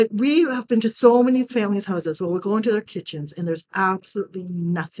We have been to so many families' houses where we go into their kitchens and there's absolutely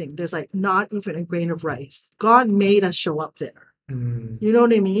nothing. There's like not even a grain of rice. God made us show up there. You know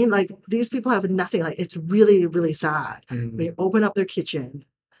what I mean? Like these people have nothing. Like it's really, really sad. They open up their kitchen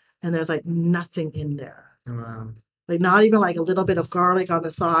and there's like nothing in there. Wow. Like not even like a little bit of garlic on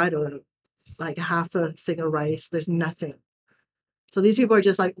the side or like half a thing of rice. There's nothing. So these people are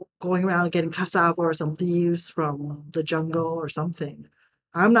just like going around getting cassava or some leaves from the jungle or something.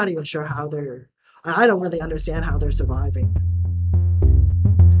 I'm not even sure how I don't really understand how they're surviving.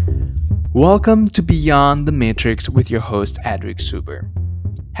 Welcome to Beyond the Matrix with your host, Adric Suber.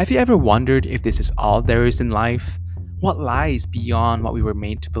 Have you ever wondered if this is all there is in life? What lies beyond what we were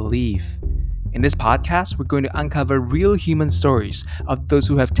made to believe? In this podcast, we're going to uncover real human stories of those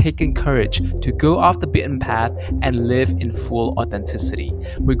who have taken courage to go off the beaten path and live in full authenticity.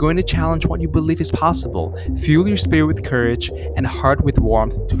 We're going to challenge what you believe is possible, fuel your spirit with courage, and heart with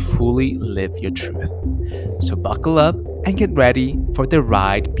warmth to fully live your truth. So buckle up and get ready for the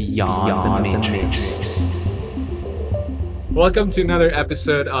ride beyond the Matrix. Welcome to another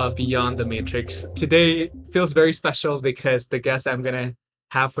episode of Beyond the Matrix. Today feels very special because the guest I'm going to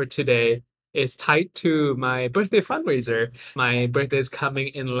have for today is tied to my birthday fundraiser. My birthday is coming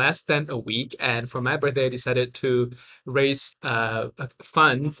in less than a week, and for my birthday, I decided to raise a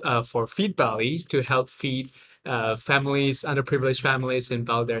fund for Feed Bali to help feed families, underprivileged families in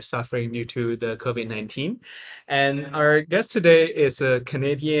Bali that are suffering due to the COVID-19. And our guest today is a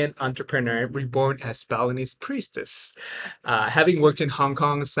Canadian entrepreneur reborn as Balinese Priestess. Having worked in Hong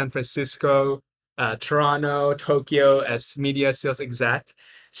Kong, San Francisco, Toronto, Tokyo as media sales exec,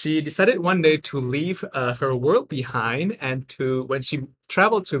 she decided one day to leave her world behind, and when she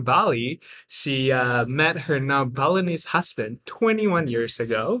traveled to Bali, she met her now Balinese husband 21 years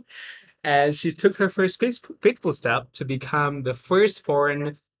ago, and she took her first fateful step to become the first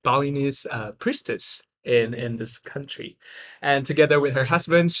foreign Balinese priestess in this country. And together with her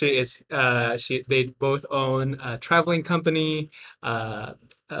husband, they both own a traveling company, a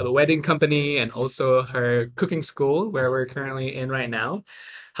wedding company, and also her cooking school, where we're currently in right now.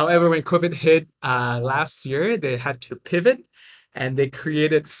 However, when COVID hit last year, they had to pivot and they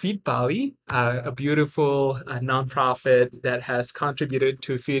created Feed Bali, a beautiful nonprofit that has contributed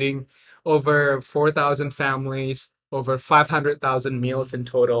to feeding over 4,000 families, over 500,000 meals in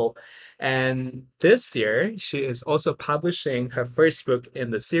total. And this year, she is also publishing her first book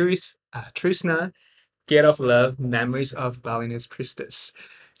in the series, Trishna, Gate of Love, Memories of Balinese Priestess.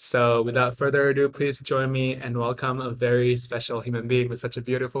 So without further ado, please join me and welcome a very special human being with such a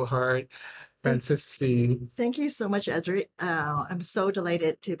beautiful heart, Thank, Francis C. thank you so much, Edric. I'm so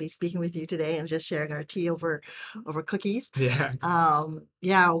delighted to be speaking with you today and just sharing our tea over cookies. Yeah.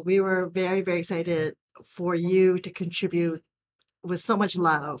 Yeah, we were very, very excited for you to contribute with so much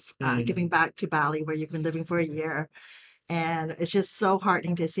love, giving back to Bali, where you've been living for a year. And it's just so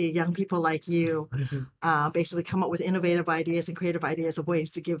heartening to see young people like you basically come up with innovative ideas and creative ideas of ways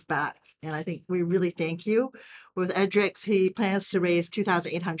to give back. And I think we really thank you. With Edrix, he plans to raise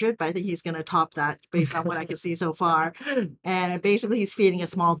 2,800, but I think he's going to top that based on what I can see so far. And basically, he's feeding a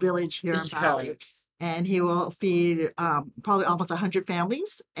small village here in Bali. And he will feed probably almost 100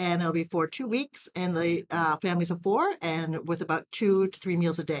 families, and it'll be for 2 weeks, and the families of 4, and with about 2 to 3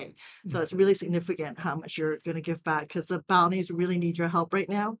 meals a day. So it's really significant how much you're going to give back, because the Balinese really need your help right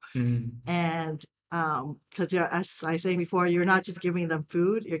now. And because as I was saying before, you're not just giving them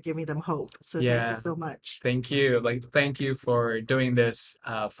food, you're giving them hope. So thank you so much. Thank you. Thank you for doing this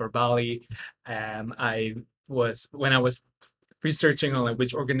for Bali. When I was researching on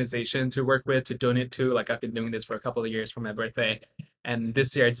which organization to work with to donate to, I've been doing this for a couple of years for my birthday, and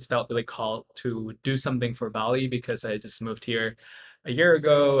this year I just felt really called to do something for Bali because I just moved here a year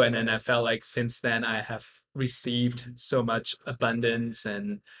ago, and then I felt like since then I have received so much abundance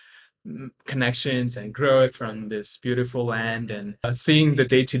and connections and growth from this beautiful land, and seeing the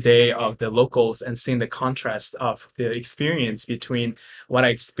day-to-day of the locals and seeing the contrast of the experience between what I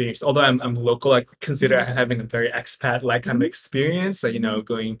experienced. Although I'm local, I consider having a very expat-like kind of experience,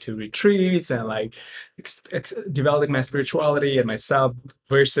 going to retreats and developing my spirituality and myself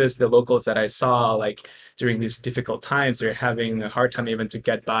versus the locals that I saw during these difficult times. They're having a hard time even to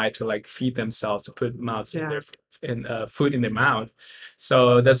get by to feed themselves, to put mouths in food in their mouth.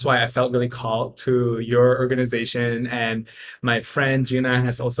 So that's why I felt really called to your organization. And my friend Gina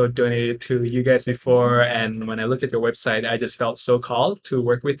has also donated to you guys before. And when I looked at your website, I just felt so called to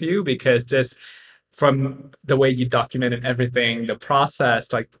work with you because just from the way you documented everything, the process,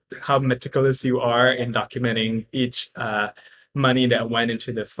 how meticulous you are in documenting each money that went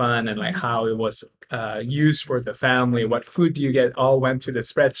into the fund and like how it was used for the family, what food do you get, all went to the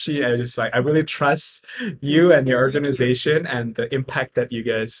spreadsheet. I just like I really trust you and your organization and the impact that you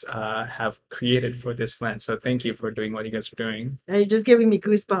guys have created for this land. So thank you for doing what you guys are doing. You're just giving me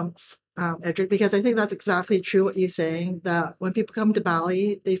goosebumps, Edric, because I think that's exactly true what you're saying, that when people come to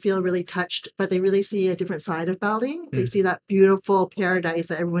Bali, they feel really touched, but they really see a different side of Bali. They see that beautiful paradise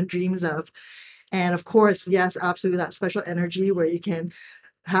that everyone dreams of. And of course, yes, absolutely, that special energy where you can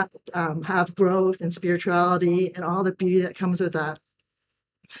have growth and spirituality and all the beauty that comes with that.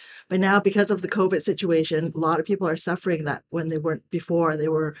 But now, because of the COVID situation, a lot of people are suffering that when they weren't before. They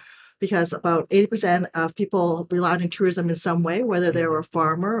were, because about 80% of people relied on tourism in some way, whether they were a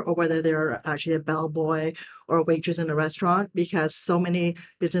farmer or whether they were actually a bellboy or a waitress in a restaurant, because so many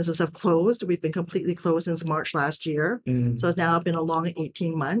businesses have closed. We've been completely closed since March last year. So it's now been a long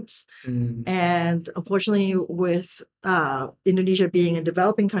 18 months. And unfortunately, with Indonesia being a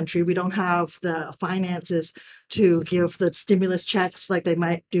developing country, we don't have the finances to give the stimulus checks like they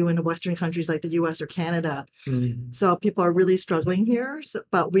might do in Western countries like the US or Canada. So people are really struggling here.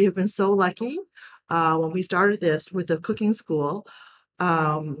 But we have been so lucky. When we started this with the cooking school,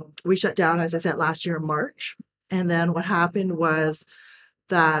 we shut down, as I said, last year in March. And then what happened was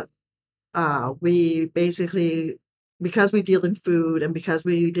that we basically, because we deal in food and because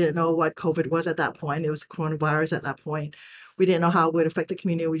we didn't know what COVID was at that point, it was coronavirus at that point, we didn't know how it would affect the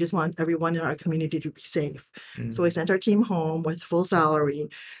community. We just want everyone in our community to be safe. So we sent our team home with full salary,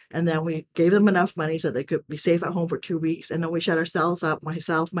 and then we gave them enough money so they could be safe at home for 2 weeks. And then we shut ourselves up,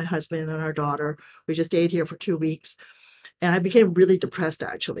 myself, my husband, and our daughter. We just stayed here for 2 weeks. And I became really depressed,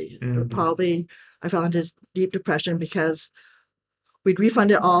 actually. Probably I fell into deep depression because we'd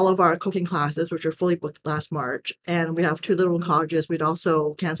refunded all of our cooking classes, which were fully booked last March. And we have 2 little colleges. We'd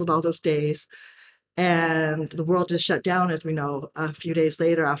also canceled all those days. And the world just shut down, as we know, a few days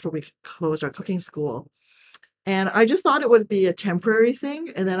later after we closed our cooking school. And I just thought it would be a temporary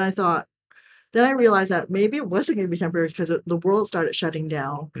thing. And then then I realized that maybe it wasn't going to be temporary because the world started shutting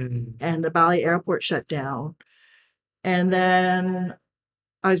down and the Bali airport shut down. And then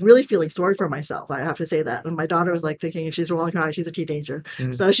I was really feeling sorry for myself. I have to say that. And my daughter was like thinking, she's rolling her eyes, she's a teenager.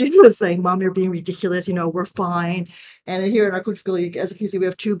 So she was saying, Mom, you're being ridiculous. We're fine. And here in our cook school, as you can see, we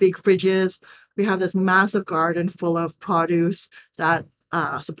have 2 big fridges. We have this massive garden full of produce that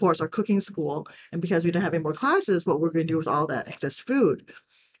supports our cooking school. And because we don't have any more classes, what we're going to do with all that excess food.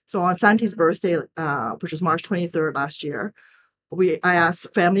 So on Santi's birthday, which was March 23rd last year, I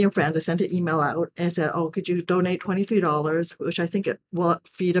asked family and friends, I sent an email out and said, oh, could you donate $23, which I think it will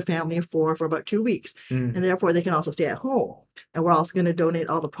feed a family of 4 for about 2 weeks. And therefore they can also stay at home. And we're also going to donate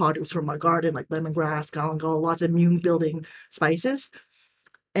all the produce from our garden, like lemongrass, galangal, lots of immune building spices.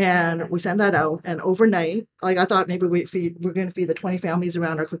 And we sent that out. And overnight, like I thought maybe we're going to feed the 20 families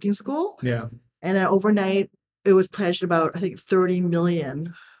around our cooking school. Yeah. And then overnight, it was pledged about, I think, 30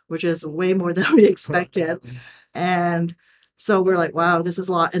 million, which is way more than we expected. And so we're like, wow, this is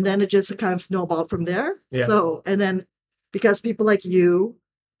a lot. And then it just kind of snowballed from there. Yeah. So, and then because people like you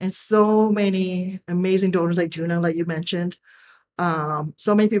and so many amazing donors like Juna, like you mentioned,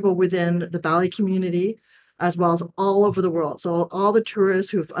 so many people within the Bali community, as well as all over the world. So all the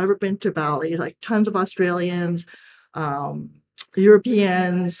tourists who've ever been to Bali, like tons of Australians,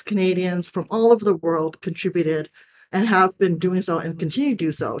 Europeans, Canadians from all over the world contributed and have been doing so and continue to do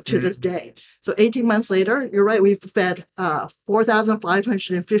so to this day. So 18 months later, you're right, we've fed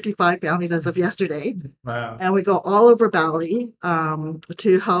 4,555 families as of yesterday. Wow. And we go all over Bali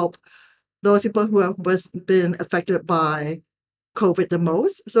to help those people who have been affected by COVID the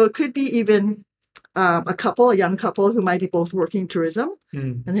most. So it could be even a young couple who might be both working tourism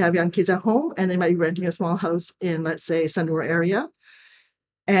and they have young kids at home and they might be renting a small house in, let's say, Sanur area.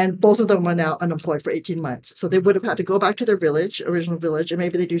 And both of them are now unemployed for 18 months. So they would have had to go back to their original village, and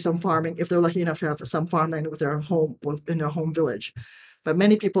maybe they do some farming if they're lucky enough to have some farmland in their home village. But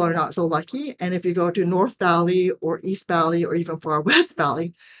many people are not so lucky. And if you go to North Valley or East Valley or even far West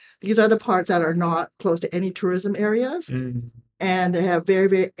Valley, these are the parts that are not close to any tourism areas. And they have very,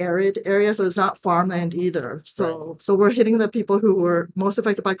 very arid areas. So it's not farmland either. So we're hitting the people who were most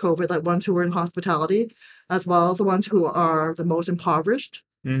affected by COVID, like ones who were in hospitality, as well as the ones who are the most impoverished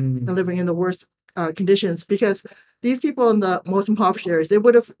and living in the worst conditions. Because these people in the most impoverished areas, they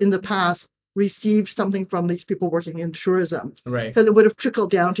would have in the past received something from these people working in tourism. Right. Because it would have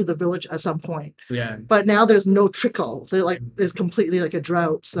trickled down to the village at some point. Yeah. But now there's no trickle. It's completely like a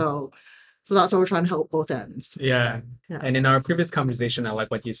drought. So that's why we're trying to help both ends. Yeah. And in our previous conversation, I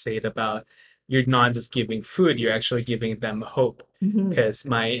like what you said about you're not just giving food, you're actually giving them hope. Because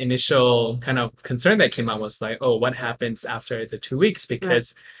my initial kind of concern that came up was like, oh, what happens after the 2 weeks? Right.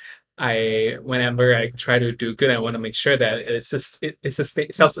 Because whenever I try to do good, I want to make sure that it's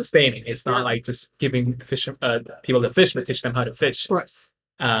self-sustaining. It's not Yeah. like just giving people the fish, but teaching them how to fish. Of course.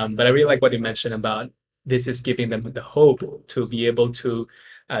 But I really like what you mentioned about this is giving them the hope to be able to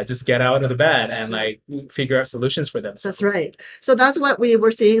just get out of the bed and like figure out solutions for themselves. That's right. So that's what we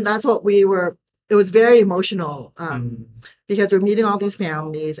were seeing. That's what we were. It was very emotional because we're meeting all these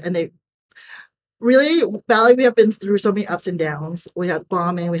families, and they really, Valley, we have been through so many ups and downs. We have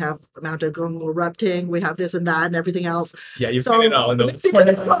bombing, we have Mount Agung erupting, we have this and that and everything else. Yeah, you've seen it all in those. Like,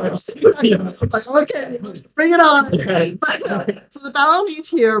 okay, bring it on. So the Balinese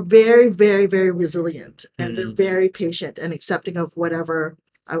here are very, very, very resilient, and they're very patient and accepting of whatever,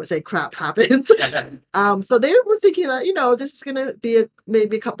 I would say, crap happens. So they were thinking that, this is going to be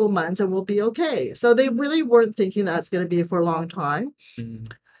maybe a couple of months and we'll be okay. So they really weren't thinking that it's going to be for a long time.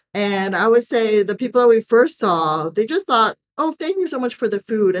 And I would say the people that we first saw, they just thought, oh, thank you so much for the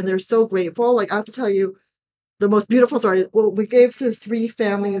food. And they're so grateful. Like, I have to tell you the most beautiful story. Well, we gave to 3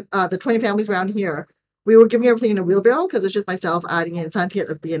 families, the 20 families around here. We were giving everything in a wheelbarrow because it's just myself adding in Santi at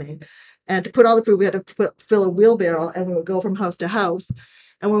the beginning. And to put all the food, we had to fill a wheelbarrow, and we would go from house to house.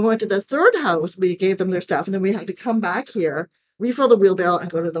 And when we went to the 3rd house, we gave them their stuff. And then we had to come back here, refill the wheelbarrow, and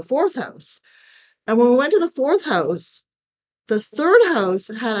go to the 4th house. And when we went to the 4th house, the 3rd house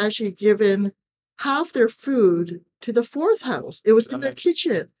had actually given half their food to the 4th house. It was in their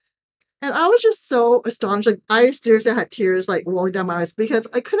kitchen. And I was just so astonished. Like, I seriously had tears like rolling down my eyes because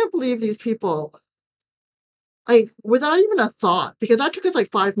I couldn't believe these people, like, without even a thought, because that took us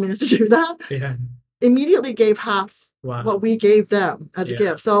like 5 minutes to do that, immediately gave half what we gave them as a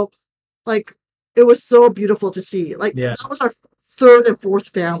gift. So, like, it was so beautiful to see. Like, that was our 3rd and 4th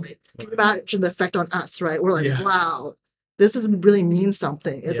family. Can you imagine the effect on us, right? We're like, wow. This doesn't really mean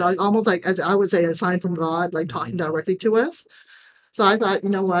something. It's almost like, as I would say, a sign from God, like talking directly to us. So I thought, you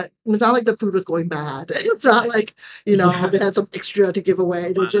know what? It's not like the food was going bad. It's not like, they had some extra to give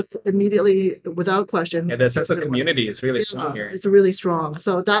away. They just immediately, without question. Yeah, the sense of community is really strong here. It's really strong.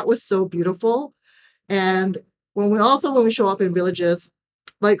 So that was so beautiful. And when we show up in villages,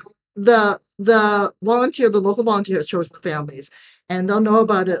 like the local volunteers chose the families. And they'll know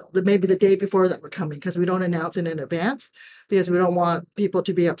about it maybe the day before that we're coming, because we don't announce it in advance, because we don't want people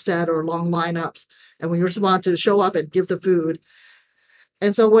to be upset or long lineups. And we just want to show up and give the food.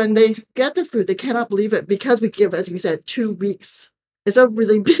 And so when they get the food, they cannot believe it, because we give, as we said, 2 weeks. It's a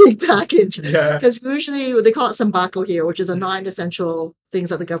really big package. Because usually they call it sambako here, which is a non-essential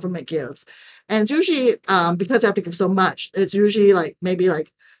things that the government gives. And it's usually, because they have to give so much, it's usually like maybe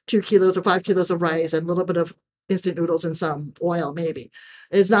like 2 kilos or 5 kilos of rice and a little bit of instant noodles and some oil, maybe.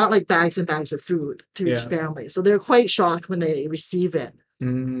 It's not like bags and bags of food to each family. So they're quite shocked when they receive it.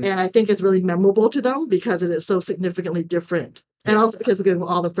 And I think it's really memorable to them because it is so significantly different. And also because we're getting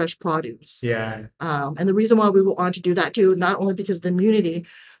all the fresh produce. And the reason why we want to do that too, not only because of the immunity,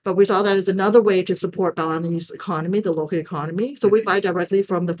 but we saw that as another way to support Balinese economy, the local economy. So we buy directly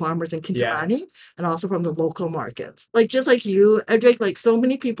from the farmers in Kintamani and also from the local markets. Like, just like you, Edric, like so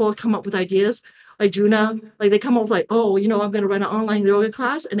many people come up with ideas. Like Juna, like they come up with like, oh, I'm going to run an online yoga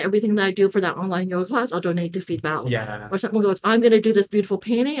class, and everything that I do for that online yoga class, I'll donate to Feed Valley. Or someone goes, I'm going to do this beautiful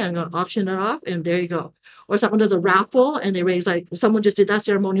painting, and I'm going to auction it off, and there you go. Or someone does a raffle, and they raise, like, someone just did that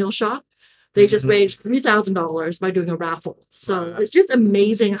ceremonial shop. They just raised $3,000 by doing a raffle. So it's just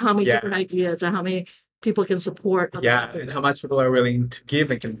amazing how many different ideas and how many people can support. And how much people are willing to give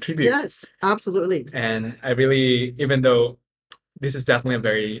and contribute. Yes, absolutely. And I really, even though this is definitely a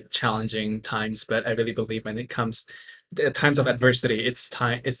very challenging times, but I really believe when it comes at times of adversity,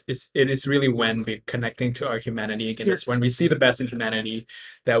 it is really when we're connecting to our humanity again. It's when we see the best in humanity,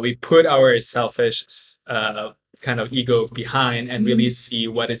 that we put our selfish kind of ego behind and really see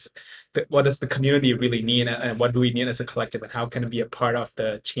what does the community really need, and what do we need as a collective, and how can it be a part of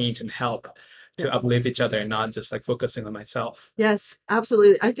the change and help to uplift each other and not just like focusing on myself. Yes,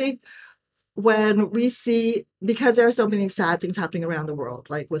 absolutely. I think when we see, because there are so many sad things happening around the world,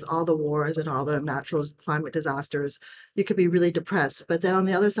 like with all the wars and all the natural climate disasters, you could be really depressed. But then on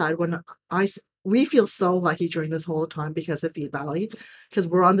the other side, we feel so lucky during this whole time because of Feed Valley, because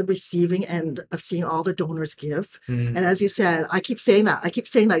we're on the receiving end of seeing all the donors give. And as you said, I keep saying that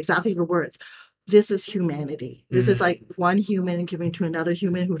exactly your words. This is humanity. This is like one human giving to another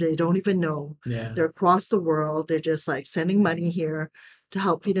human who they don't even know. They're across the world. They're just like sending money here to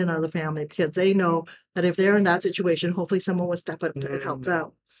help feed another family, because they know that if they're in that situation, hopefully someone will step up and help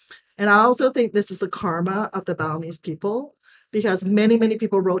them. And I also think this is the karma of the Balinese people, because many, many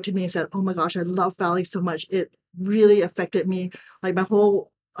people wrote to me and said, oh my gosh, I love Bali so much. It really affected me. Like my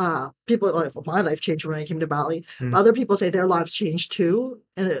whole people, like my life changed when I came to Bali. Mm. But other people say their lives changed too,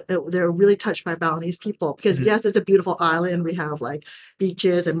 and they're really touched by Balinese people because Mhm. yes, it's a beautiful island. We have like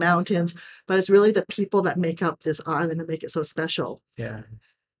beaches and mountains, but it's really the people that make up this island and make it so special. Yeah.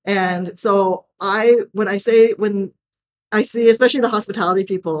 And so when I see, especially the hospitality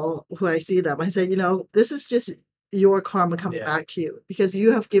people who I see them, I say, this is just your karma coming Yeah. back to you because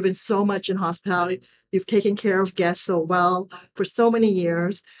you have given so much in hospitality. You've taken care of guests so well for so many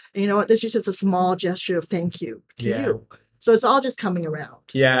years. And you know what? This is just a small gesture of thank you to Yeah. you. So it's all just coming around.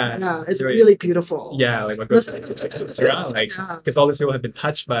 Yeah. Yeah, it's Right. really beautiful. Yeah, like what goes it's around, like Yeah, because all these people have been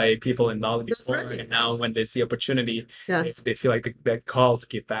touched by people in Bali that's before, right. and now when they see opportunity, they, Yes, they feel like that call to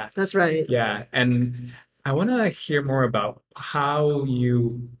give back. that's right. Yeah, and I want to hear more about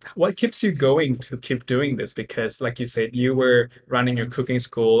what keeps you going to keep doing this, because like you said, you were running your cooking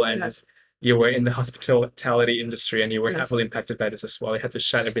school and Yes, you were in the hospitality industry and you were yes, heavily impacted by this as well. You had to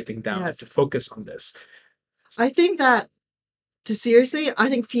shut everything down and to yes. focus on this. I think that seriously, I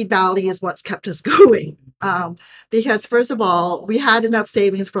think Feed Valley is what's kept us going. Because first of all, we had enough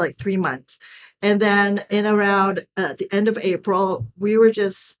savings for like 3 months. And then in around the end of April, we were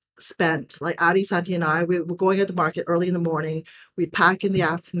just spent. Like Adi, Santi, and I, we were going at the market early in the morning. We'd pack in the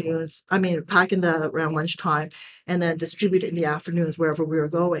afternoons. I mean, pack in the around lunchtime and then distribute it in the afternoons wherever we were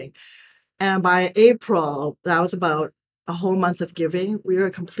going. And by April, that was about a whole month of giving. We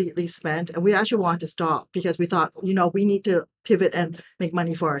were completely spent and we actually wanted to stop because we thought, we need to pivot and make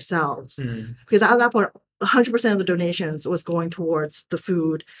money for ourselves. Mm. Because at that point, 100% of the donations was going towards the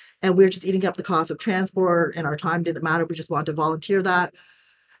food and we were just eating up the cost of transport and our time didn't matter. We just wanted to volunteer that.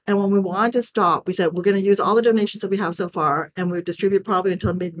 And when we wanted to stop, we said, we're going to use all the donations that we have so far and we distribute probably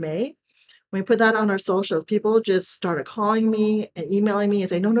until mid-May. When we put that on our socials, people just started calling me and emailing me and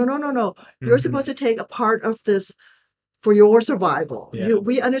saying, no, no, no, no, no. You're Mhm. supposed to take a part of this for your survival. Yeah.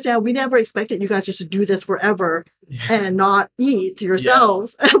 We understand. We never expected you guys just to do this forever Yeah. and not eat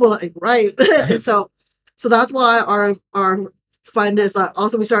yourselves. We're like, right. so that's why our fund is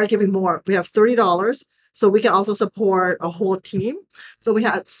also we started giving more. We have $30, so we can also support a whole team. So we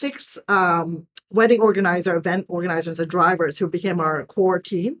had 6 wedding event organizers, and drivers who became our core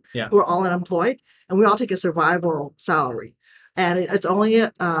team, Yeah. who are all unemployed, and we all take a survival salary. And it's only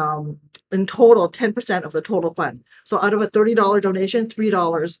in total 10% of the total fund. So out of a $30 donation,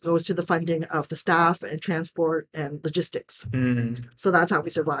 $3 goes to the funding of the staff and transport and logistics. Mm. So that's how we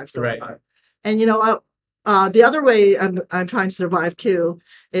survive so Right. far. And the other way I'm trying to survive too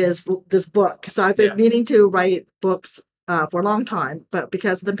is this book. So I've been meaning to write books for a long time, but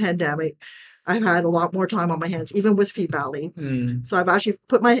because of the pandemic, I've had a lot more time on my hands, even with Feed Valley. Mm. So I've actually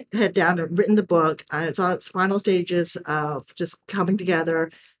put my head down and written the book. And it's on its final stages of just coming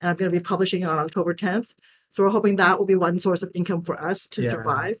together. And I'm going to be publishing it on October 10th. So we're hoping that will be one source of income for us to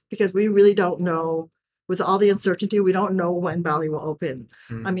survive because we really don't know. With all the uncertainty, we don't know when Bali will open.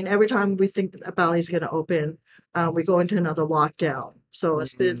 Mm. I mean, every time we think that Bali is going to open, we go into another lockdown. So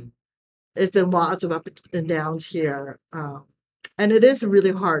it's been lots of up and downs here. And it is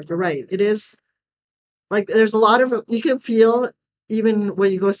really hard. You're right. It is like there's a lot of you can feel even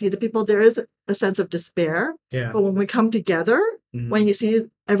when you go see the people, there is a sense of despair. Yeah. But when we come together, when you see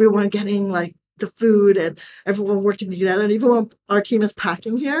everyone getting like the food and everyone working together, and even when our team is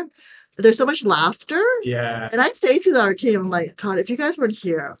packing here, there's so much laughter. Yeah. And I say to our team, I'm like, God, if you guys weren't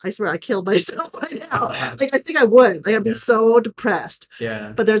here, I swear I killed myself right now. Like I think I would. Like I'd be so depressed.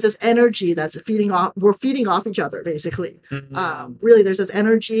 Yeah. But there's this energy that's feeding off. We're feeding off each other, basically. Mhm. Really, there's this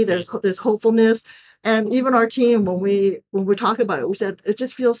energy. There's hopefulness, and even our team when we talk about it, we said it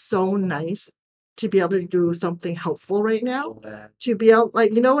just feels so nice to be able to do something helpful right now. To be able,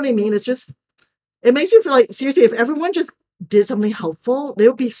 like, you know what I mean? It's just it makes you feel like seriously, if everyone just did something helpful, they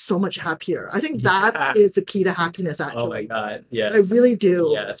would be so much happier. I think that is the key to happiness, actually. Oh my God. Yes. I really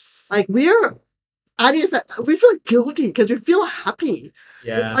do. Yes. Like we feel guilty because we feel happy.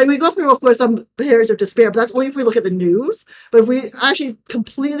 Yeah. Like we go through, of course, some periods of despair, but that's only if we look at the news. But if we actually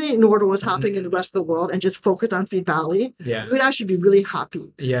completely ignored what was happening in the rest of the world and just focused on Feed Valley, we'd actually be really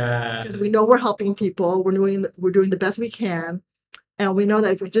happy. Yeah. Because we know we're helping people, we're doing the best we can. And we know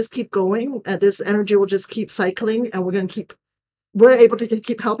that if we just keep going, this energy will just keep cycling, and we're able to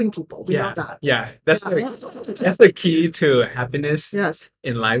keep helping people. We know that. Yeah, that's the key to happiness. Yes.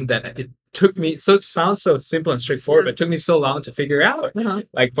 In life. That it took me. So it sounds so simple and straightforward, but it took me so long to figure out.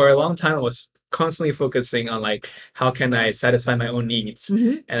 Like for a long time, I was constantly focusing on like how can I satisfy my own needs,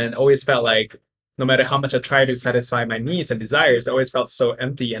 and it always felt like no matter how much I try to satisfy my needs and desires, I always felt so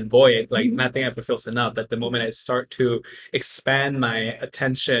empty and void, like nothing ever feels enough. But the moment I start to expand my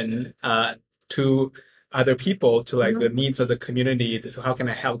attention to other people to like the Mhm. needs of the community, to how can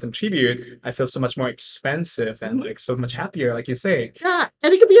I help contribute, I feel so much more expansive and Mhm. like so much happier, like you say. Yeah,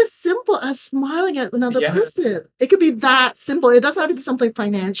 and it could be as simple as smiling at another Yeah, person. It could be that simple. It doesn't have to be something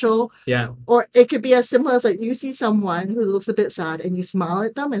financial, yeah, or it could be as simple as like you see someone who looks a bit sad and you smile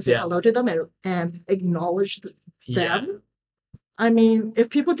at them and say yeah, hello to them and acknowledge yeah. them. I mean, if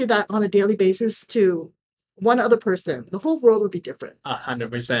people did that on a daily basis to one other person, the whole world would be different.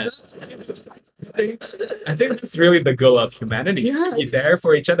 100%. I think that's really the goal of humanity, to Yeah, be there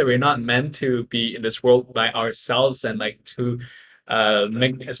for each other. We're not meant to be in this world by ourselves and like to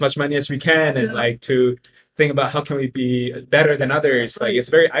make as much money as we can and yeah, like to think about how can we be better than others. Like right. it's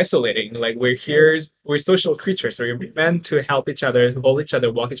very isolating. Like we're here, we're social creatures. So we're meant to help each other, hold each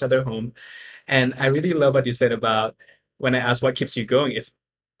other, walk each other home. And I really love what you said about when I asked what keeps you going, it's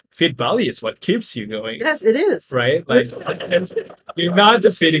Fit Bali is what keeps you going, Yes, it is. right? Like you're not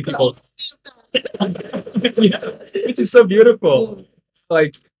just feeding people, yeah, which is so beautiful.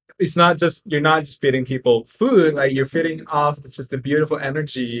 Like it's not just you're not just feeding people food, like you're feeding off just the beautiful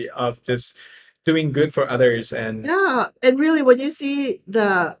energy of just doing good for others. And Yeah, and really, when you see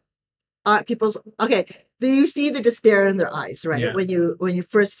the people's okay, you see the despair in their eyes, right? yeah, When you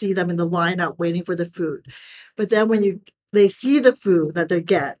first see them in the lineup waiting for the food, but then when they see the food that they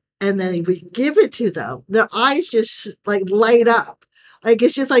get, and then we give it to them, their eyes just like light up. Like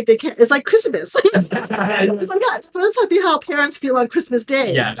it's just like they can't. It's like Christmas. It's like that. But that's how parents feel on Christmas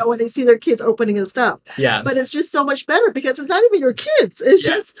Day. yeah, When they see their kids opening and stuff. yeah, But it's just so much better because it's not even your kids. It's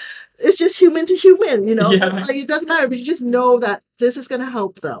yeah, just human to human. yeah, Like it doesn't matter. But you just know that this is going to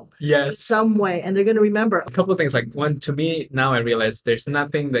help them in yes. some way, and they're going to remember. A couple of things. Like one, to me now I realize there's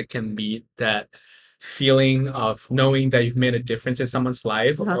nothing that can beat that feeling of knowing that you've made a difference in someone's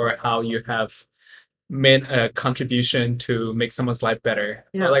life Uh-huh. or how you have made a contribution to make someone's life better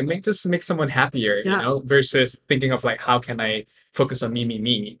Yeah. or like make someone happier, Yeah. versus thinking of like how can I focus on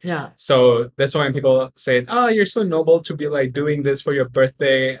me. Yeah. So that's why when people say, oh, you're so noble to be like doing this for your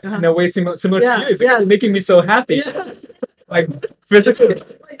birthday, Uh-huh. in a way similar to Yeah, you, it's because yes. it's making me so happy. Yeah. Like physically.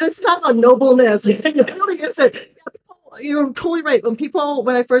 It's not a nobleness. It really isn't. You're totally right.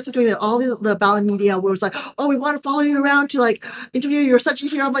 When I first was doing all the Bali media, where it was like, oh, we want to follow you around to like interview you. You're such a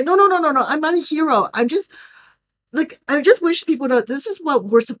hero. I'm like, no, no, no, no, no. I'm not a hero. I just wish people know this is what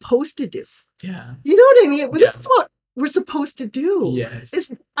we're supposed to do. Yeah. You know what I mean? Yeah. This is what we're supposed to do. Yes.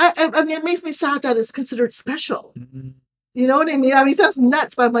 I mean, it makes me sad that it's considered special. Mm-hmm. You know what I mean? I mean, it sounds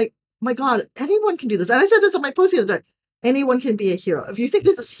nuts, but I'm like, my God, anyone can do this. And I said this on my post the other day. Anyone can be a hero. If you think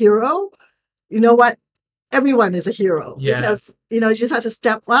this is hero, you know what? Everyone is a hero. Yeah. Because, you just have to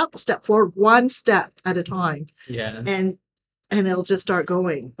step up, step forward, one step at a time. Yeah. And it'll just start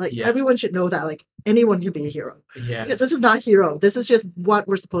going. Like Yeah. everyone should know that. Like anyone can be a hero. Yeah. Because this is not hero. This is just what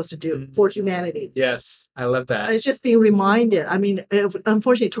we're supposed to do for humanity. Yes. I love that. It's just being reminded. I mean,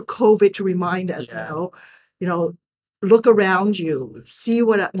 unfortunately, it took COVID to remind us, Yeah. look around you, see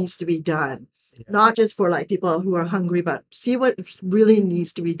what needs to be done. Yeah. Not just for like people who are hungry, but see what really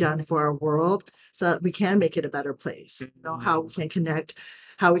needs to be done for our world so that we can make it a better place. How we can connect,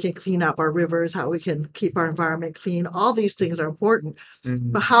 how we can clean up our rivers, how we can keep our environment clean. All these things are important.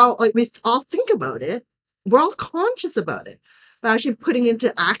 Mhm. But how, like, we all think about it, we're all conscious about it, but actually putting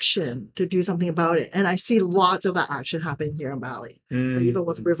into action to do something about it. And I see lots of that action happening here in Bali, even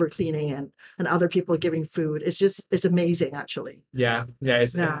with river cleaning and other people giving food. It's amazing, actually. Yeah.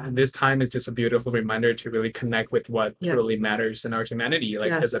 This time is just a beautiful reminder to really connect with what really matters in our humanity.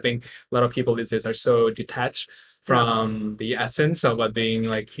 Like, because I think a lot of people these days are so detached from the essence of what being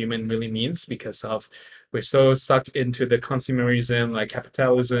like human really means because of we're so sucked into the consumerism, like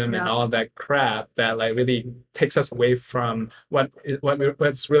capitalism and all of that crap that like really takes us away from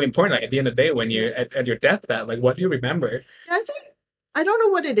what's really important. Like at the end of the day, when you're at your deathbed, like what do you remember? I don't know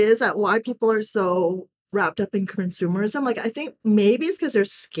what it is that why people are so wrapped up in consumerism. Like I think maybe it's because they're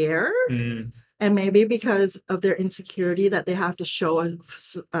scared, and maybe because of their insecurity that they have to show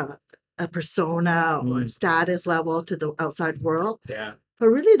a persona or a status level to the outside world. Yeah. But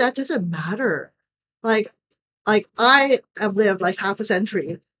really, that doesn't matter. Like I have lived like half a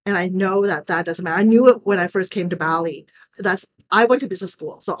century, and I know that doesn't matter. I knew it when I first came to Bali. I went to business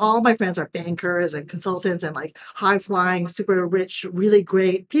school, so all my friends are bankers and consultants and like high flying, super rich, really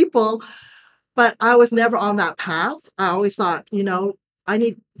great people. But I was never on that path. I always thought,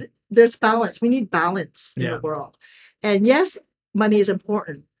 there's balance. We need balance in the world. And yes, money is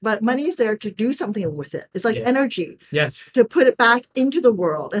important, but money is there to do something with it. It's like energy. Yes. To put it back into the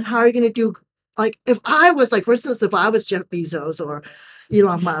world. And how are you going to do, like, if I was like, for instance, if I was Jeff Bezos or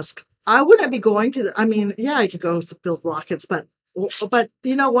Elon Musk, I wouldn't be going to, I could go build rockets, but But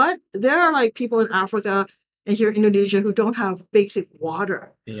you know what? There are like people in Africa and here in Indonesia who don't have basic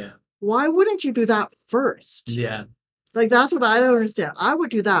water. Yeah. Why wouldn't you do that first? Yeah. Like that's what I don't understand. I would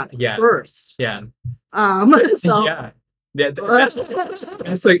do that first. Yeah. So yeah. That's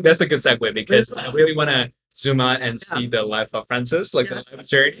a good segue because I really want to zoom out and see the life of Francis, like the life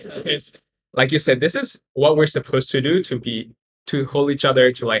journey. Because, like you said, this is what we're supposed to do to hold each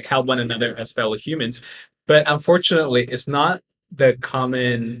other, to like help one another as fellow humans. But unfortunately, it's not the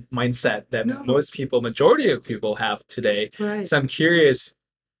common mindset that majority of people have today. Right. So I'm curious,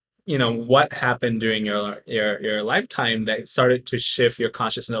 what happened during your lifetime that started to shift your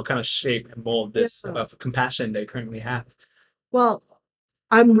consciousness, kind of shape and mold this of compassion that you currently have? Well,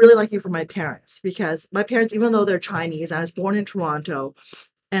 I'm really lucky for my parents because my parents, even though they're Chinese, I was born in Toronto,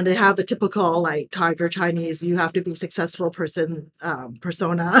 and they have the typical like tiger Chinese, you have to be successful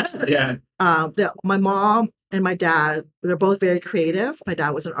persona. Yeah. My mom and my dad, they're both very creative. My dad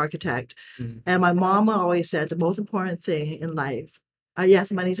was an architect, and my mom always said the most important thing in life,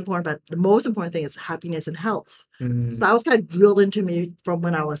 yes, money is important, but the most important thing is happiness and health. So that was kind of drilled into me from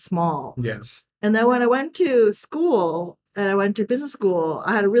when I was small. Yeah. And then when I went to school and I went to business school,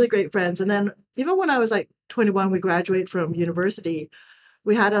 I had really great friends. And then even when I was like 21, we graduated from university.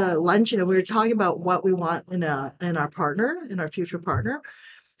 We had a luncheon and we were talking about what we want in our future partner.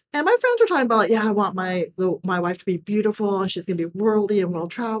 And my friends were talking about, like, I want my wife to be beautiful and she's going to be worldly and well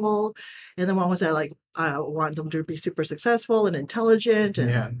traveled. And then one was that, like, I want them to be super successful and intelligent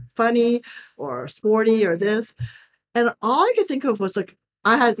and funny or sporty or this. And all I could think of was like,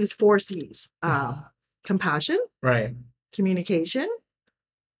 I had these 4 C's: compassion, right, communication,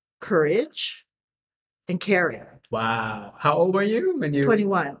 courage, and caring. Wow. How old were you when you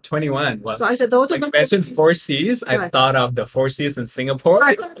 21. 21. Well, so I said those are like the you mentioned 4 C's. I thought of the 4 C's in Singapore.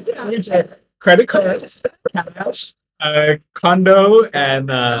 Credit cards, cash, condo, and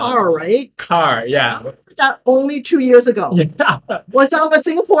car, right? Car, yeah. That only 2 years ago. Yeah. Was a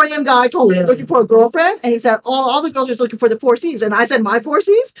Singaporean guy told me he's looking for a girlfriend, and he said all the girls are just looking for the 4 C's, and I said my 4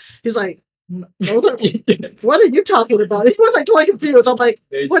 C's. He's like, those are, what are you talking about? He was like totally confused. I'm like,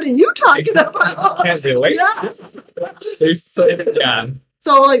 what are you talking about? Can't relate. Yeah.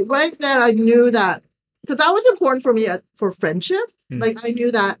 So like right then I knew that, because that was important for me for friendship. Like I knew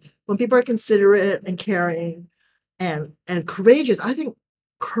that when people are considerate and caring and courageous, I think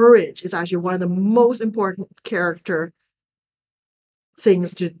courage is actually one of the most important character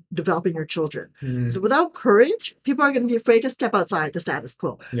things to developing your children. So without courage, people are going to be afraid to step outside the status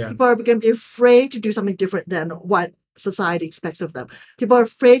quo. People are going to be afraid to do something different than what society expects of them. People are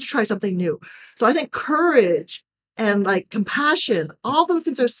afraid to try something new. So I think courage and like compassion, all those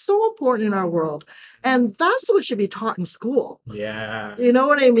things are so important in our world. And that's what should be taught in school. Yeah. You know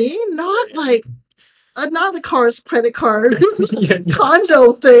what I mean? Not like, not the credit card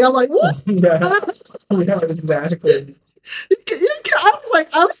condo thing. I'm like, what? Yeah, exactly.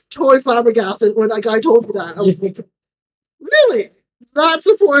 I was totally flabbergasted when that guy told me that. I was like, really? That's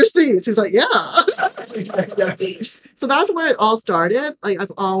the 4 C's. He's like, yeah. So that's where it all started. Like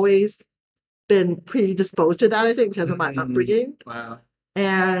I've always been predisposed to that, I think, because of my upbringing. Wow.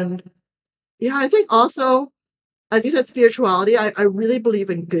 And yeah, I think also, as you said, spirituality, I really believe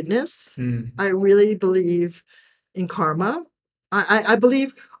in goodness. I really believe in karma. I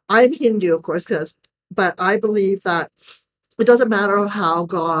believe, I'm Hindu, of course, but I believe that it doesn't matter how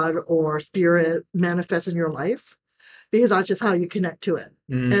God or spirit manifests in your life, because that's just how you connect to it.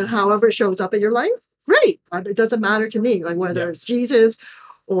 And however it shows up in your life, great. It doesn't matter to me, like whether it's Jesus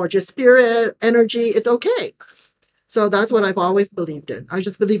or just spirit, energy, it's okay. So that's what I've always believed in. I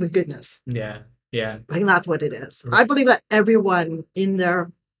just believe in goodness. Yeah. Yeah. I think that's what it is. I believe that everyone in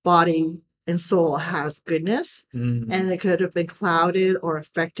their body and soul has goodness, and it could have been clouded or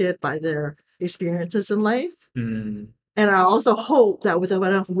affected by their experiences in life. And I also hope that with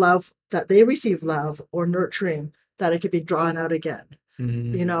enough love, that they receive love or nurturing, that it could be drawn out again.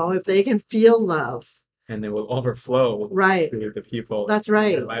 You know, if they can feel love. And it will overflow to the people. That's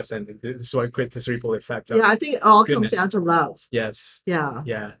right. In their lives, and this is what creates this ripple effect. Yeah, I think it all comes down to love. Yes. Yeah.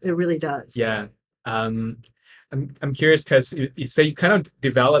 Yeah. It really does. Yeah. I'm curious because you say you kind of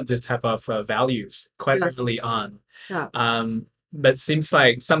developed this type of values quite early on. Yeah. But seems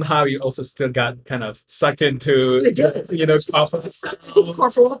like somehow you also still got kind of sucked into,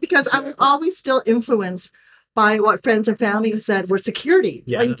 corporal, because I was always still influenced by what friends and family said were security.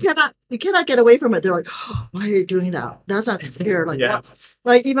 Yeah. Like you cannot get away from it. They're like, oh, why are you doing that? That's not secure. Like, what?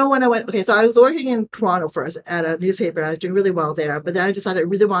 Like even when I went, so I was working in Toronto first at a newspaper. I was doing really well there, but then I decided I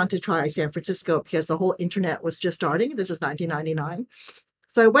really wanted to try San Francisco because the whole internet was just starting. This is 1999.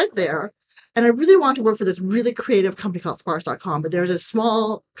 So I went there, And I really wanted to work for this really creative company called Sparks.com, but there was a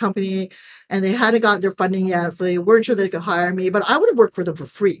small company and they hadn't got their funding yet. So they weren't sure they could hire me, but I would have worked for them for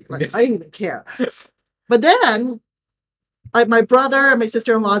free. Like, I didn't even care. But then, like, my brother and my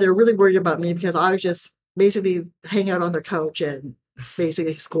sister-in-law, they were really worried about me because I was just basically hanging out on their couch and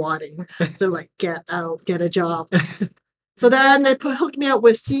basically squatting. So like, get out, get a job. So then they hooked me up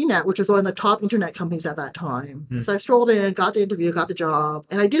with CNET, which was one of the top internet companies at that time. So I strolled in, got the interview, got the job,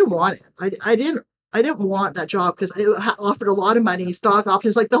 and I didn't want it. I didn't want that job because it offered a lot of money, stock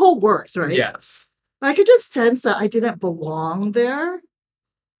options, like the whole works, right? Yes. I could just sense that I didn't belong there.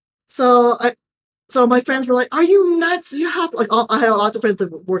 So my friends were like, "Are you nuts? You have like I had lots of friends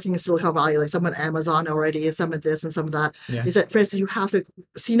that were working in Silicon Valley, like some at Amazon already, and some at this and some of that." Yeah. They said, "For instance, you have to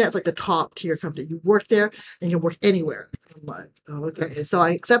CNET's like the top tier company. You work there and you work anywhere." I'm like, "Oh, okay." So I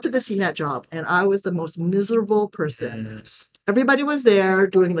accepted the CNET job, and I was the most miserable person. Everybody was there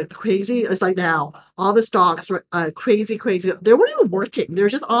doing like crazy. It's like now all the stocks were crazy. They weren't even working. They were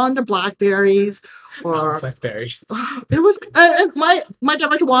just on the Blackberries or Blackberries. it was. And my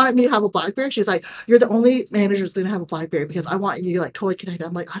director wanted me to have a Blackberry. She's like, "You're the only manager that's going to have a Blackberry because I want you like totally connected."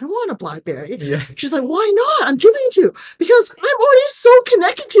 I'm like, "I don't want a Blackberry." Yeah. She's like, "Why not? I'm giving it to you because I'm already so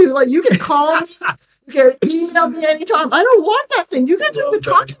connected to you. Like you can call me. You can email me anytime. I don't want that thing. You guys don't even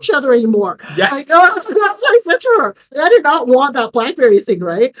talk to each other anymore." Yeah. Like, that's what I said to her. I did not want that Blackberry thing,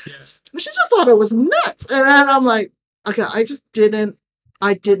 right? Yeah. But she just thought it was nuts. And then I'm like, okay,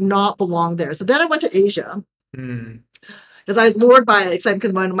 I did not belong there. So then I went to Asia because I was lured by it, except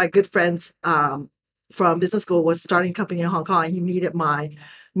because one of my good friends from business school was starting a company in Hong Kong. And he needed my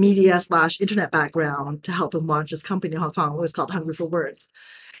media/internet background to help him launch his company in Hong Kong. It was called Hungry for Words.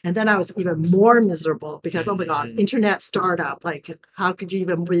 And then I was even more miserable because, oh my God, internet startup. Like, how could you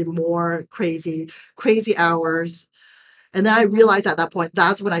even be more crazy hours? And then I realized at that point,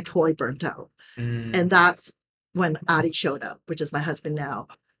 that's when I totally burnt out. And that's when Adi showed up, which is my husband now.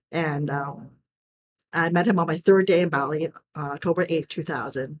 And I met him on my third day in Bali on October 8th,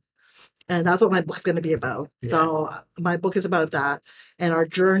 2000. And that's what my book's going to be about. Yeah. So my book is about that. And our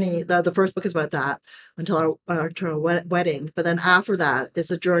journey, the first book is about that until our wedding. But then after that,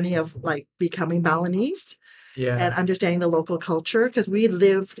 it's a journey of like becoming Balinese. Yeah. And understanding the local culture, because we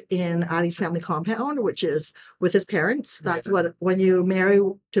lived in Adi's family compound, which is with his parents. That's what, when you marry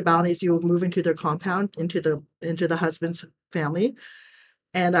to Balinese, you move into their compound, into the husband's family.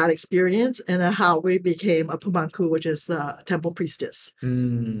 And that experience, and then how we became a Pumangku, which is the temple priestess,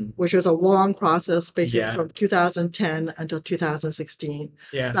 which was a long process, basically from 2010 until 2016.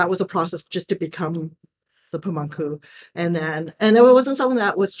 Yeah. That was a process just to become the Pumangku. And it wasn't something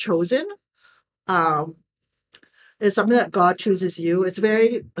that was chosen. It's something that God chooses you. It's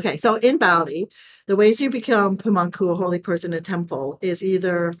very, okay, so in Bali, the ways you become Pumangku, a holy person in a temple, is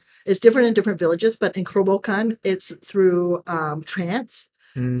it's different in different villages, but in Kerobokan, it's through trance.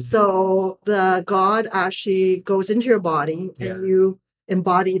 So the God actually goes into your body and you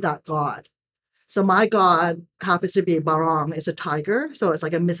embody that God. So my God happens to be Barong. It's a tiger. So it's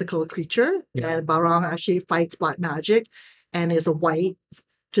like a mythical creature. Yeah. And Barong actually fights black magic and is a white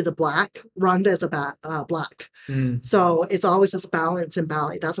to the black. Rhonda is a black. So it's always just balance in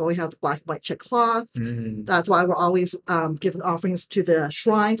Bali. That's why we have the black and white check cloth. That's why we're always giving offerings to the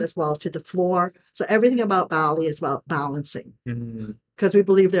shrines as well as to the floor. So everything about Bali is about balancing. Because we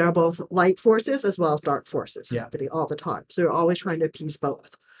believe there are both light forces as well as dark forces happening all the time. So we're always trying to appease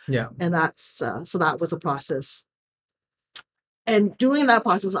both. Yeah. And that's, so that was a process. And doing that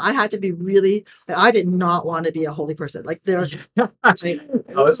process, I had to be really, I did not want to be a holy person. Like there's, I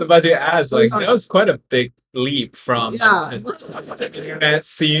was about to ask, like, that was quite a big leap from the internet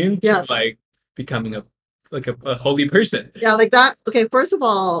scene to like becoming a holy person. Yeah, like that. Okay, first of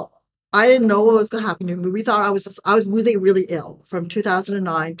all, I didn't know what was going to happen to me. We thought I was really, really ill from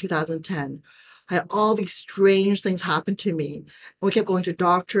 2009, 2010. I had all these strange things happen to me. We kept going to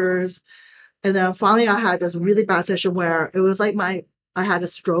doctors. And then finally I had this really bad session where it was like I had a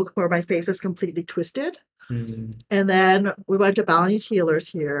stroke where my face was completely twisted. And then we went to Balinese healers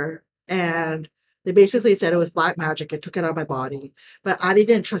here and they basically said it was black magic. It took it out of my body. But Adi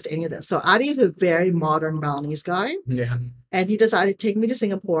didn't trust any of this. So Adi is a very modern Balinese guy. Yeah. And he decided to take me to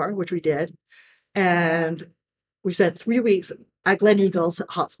Singapore, which we did. And we spent 3 weeks at Gleneagles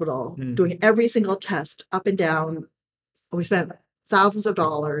Hospital doing every single test up and down. We spent thousands of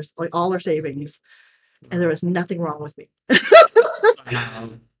dollars, like all our savings. And there was nothing wrong with me.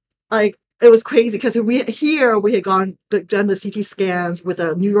 Like, it was crazy because we had done the CT scans with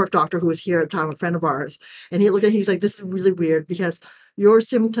a New York doctor who was here at the time, a friend of ours. And he looked at it, he's like, "This is really weird because your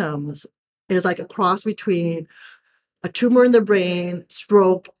symptoms is like a cross between a tumor in the brain,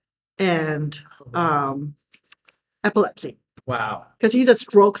 stroke, and epilepsy. Wow. Because he's a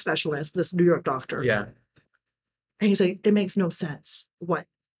stroke specialist, this New York doctor. Yeah. And he's like, it makes no sense. What?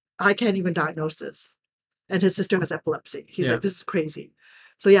 I can't even diagnose this. And his sister has epilepsy. He's like, this is crazy.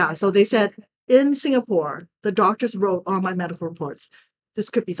 So they said in Singapore, the doctors wrote on my medical reports, this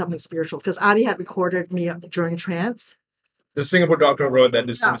could be something spiritual. Because Adi had recorded me during trance. The Singapore doctor wrote that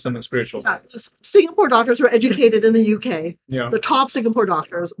this could be something spiritual. Yeah, Singapore doctors were educated in the UK. Yeah. The top Singapore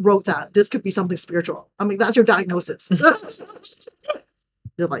doctors wrote that this could be something spiritual. I mean, that's your diagnosis.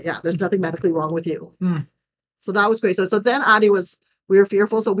 They're like, yeah, there's nothing medically wrong with you. So that was great. So then we were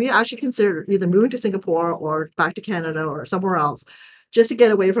fearful. So we actually considered either moving to Singapore or back to Canada or somewhere else just to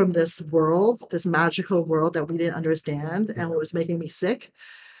get away from this world, this magical world that we didn't understand and it was making me sick.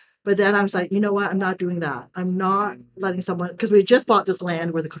 But then I was like, you know what? I'm not doing that. I'm not letting someone, because we just bought this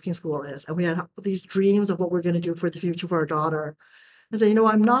land where the cooking school is. And we had these dreams of what we're going to do for the future for our daughter. I said, you know,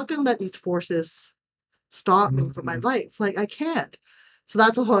 I'm not going to let these forces stop me from my life. Like, I can't. So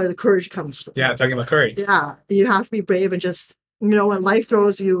that's where the courage comes from. Yeah, talking about courage. Yeah. You have to be brave and just, you know, when life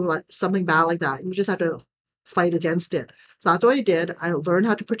throws you like something bad like that, you just have to fight against it. So that's what I did. I learned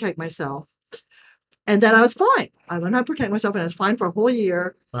how to protect myself. And then I was fine. I learned how to protect myself and I was fine for a whole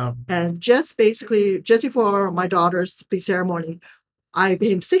year. Wow. And just before my daughter's big ceremony, I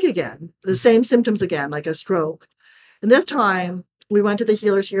became sick again. The same symptoms again, like a stroke. And this time we went to the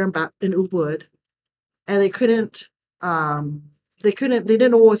healers here in Ubud and they didn't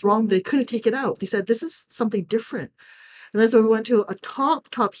know what was wrong. They couldn't take it out. They said, this is something different. And then so we went to a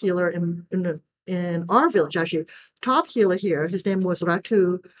top healer in our village, actually. Top healer here, his name was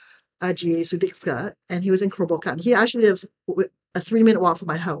Ratu Aji Sudikska, and he was in Kerobokan. He actually lives a 3-minute walk from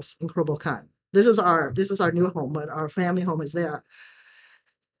my house in Kerobokan. This is our new home, but our family home is there.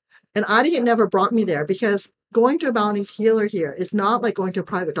 And Adi had never brought me there because going to a Balinese healer here is not like going to a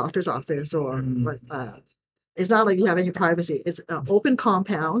private doctor's office or it's not like you have any privacy. It's an open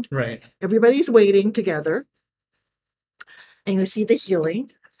compound. Right. Everybody's waiting together, and you see the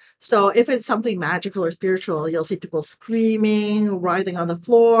healing. So if it's something magical or spiritual, you'll see people screaming, writhing on the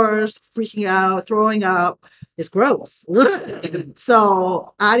floors, freaking out, throwing up. It's gross.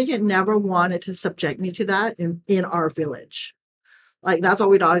 So Adi had never wanted to subject me to that in our village. Like that's why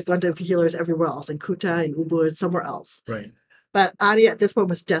we'd always gone to healers everywhere else, in Kuta, in Ubud, somewhere else. Right. But Adi at this point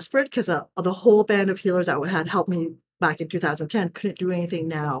was desperate because the whole band of healers that had helped me back in 2010 couldn't do anything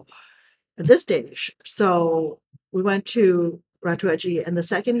now at this stage. So we went to Ratu Aji, and the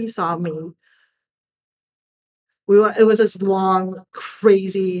second he saw me, it was this long,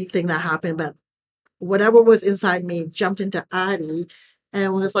 crazy thing that happened, but whatever was inside me jumped into Adi, and it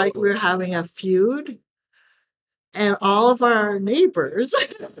was like we were having a feud. And all of our neighbors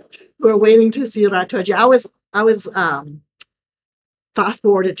were waiting to see Ratu Aji. I was fast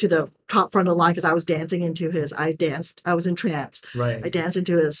forwarded to the top front of the line because I was dancing I was in trance. Right. I danced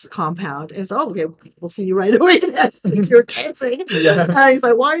into his compound. And it was, okay, we'll see you right away. You're dancing. Yeah. And he's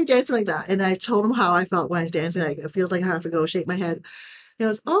like, why are you dancing like that? And I told him how I felt when I was dancing. Like, it feels like I have to go shake my head. He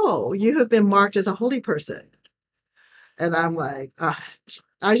goes, oh, you have been marked as a holy person. And I'm like,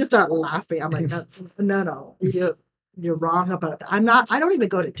 I just started laughing. I'm like, no, you're wrong about that. I don't even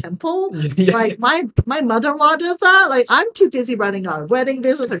go to temple. Yeah. Like my mother-in-law does that. Like I'm too busy running our wedding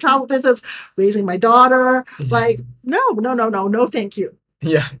business, our travel business, raising my daughter. Like, no, thank you.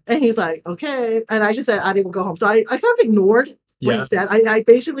 Yeah. And he's like, okay. And I just said, I didn't go home. So I kind of ignored what he said. I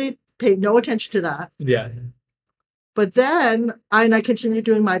basically paid no attention to that. Yeah. But then I continued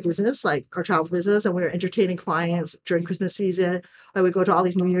doing my business, like our travel business, and we were entertaining clients during Christmas season. I would go to all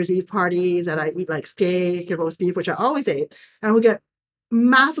these New Year's Eve parties and I eat like steak and roast beef, which I always ate. And I would get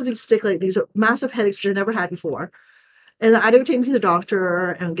massively sick, like these massive headaches, which I never had before. And I would take me to the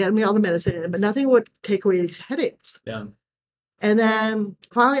doctor and get me all the medicine, but nothing would take away these headaches. Yeah. And then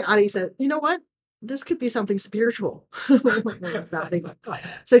finally, Adi said, you know what? This could be something spiritual. So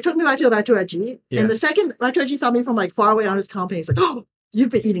he took me back to Ratu Aji. Yeah. And the second Ratu Aji saw me from like far away on his compound, he's like, oh,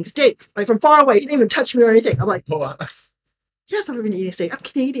 you've been eating steak. Like from far away. He didn't even touch me or anything. I'm like, yes, I've been eating steak. I'm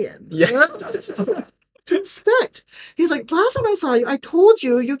Canadian. Yeah. Respect. He's like, last time I saw you, I told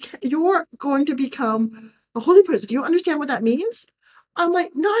you you're going to become a holy person. Do you understand what that means? I'm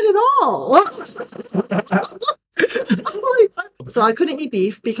like, not at all. So I couldn't eat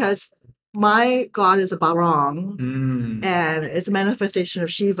beef because my god is a barong, and it's a manifestation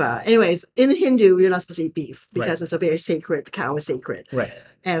of Shiva. Anyways, in Hindu, you're not supposed to eat beef because it's a very sacred, the cow is sacred. Right.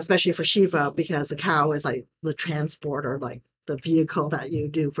 And especially for Shiva, because the cow is like the transporter, like the vehicle that you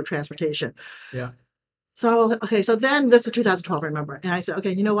do for transportation. Yeah. So, okay, so then this is 2012, I remember. And I said,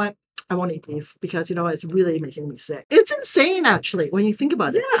 okay, you know what? I won't eat beef because, it's really making me sick. It's insane, actually, when you think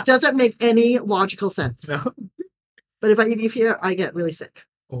about it. It doesn't make any logical sense. No. But if I eat beef here, I get really sick.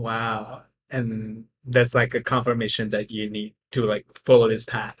 Wow. And that's like a confirmation that you need to like follow this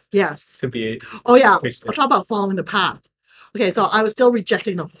path Yes. to be. Oh, yeah. Priestess. I'll talk about following the path. Okay, so I was still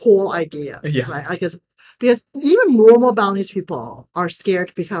rejecting the whole idea. Yeah. Right? Because even normal Balinese people are scared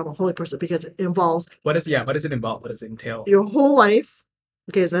to become a holy person because it involves What does it involve? What does it entail? your whole life.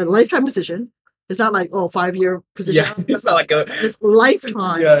 Okay, it's a lifetime position. It's not like, 5-year position. Yeah, it's not like it's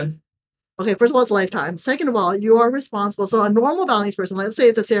lifetime. Yeah. Okay, first of all, it's lifetime. Second of all, you are responsible. So a normal Balinese person, let's say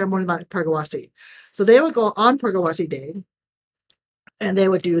it's a ceremony like Purgawasi. So they would go on Purgawasi Day and they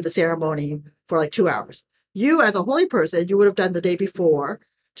would do the ceremony for like 2 hours. You, as a holy person, you would have done the day before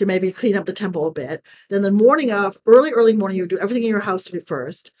to maybe clean up the temple a bit. Then the morning of, early morning, you do everything in your house to do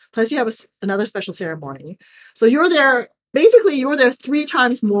first. Plus you have another special ceremony. So you're there, basically you're there 3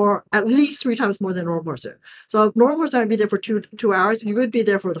 times more, at least 3 times more than a normal person. So a normal person would be there for 2 hours. You would be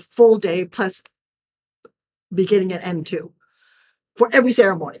there for the full day plus beginning and end too, for every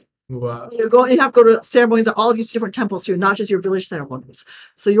ceremony. Wow. You have to go to ceremonies at all of these different temples too, not just your village ceremonies.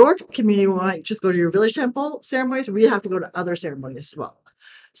 So your community might just go to your village temple ceremonies. We have to go to other ceremonies as well.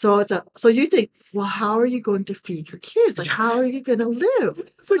 So so you think, well, how are you going to feed your kids? Like, how are you going to live?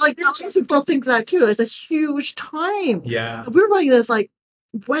 So like, people think that too. There's a huge time. Yeah. We're running this like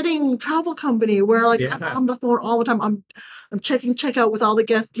wedding travel company where like I'm on the phone all the time. I'm checking checkout with all the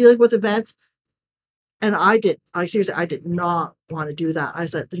guests, dealing with events. And I did not want to do that. I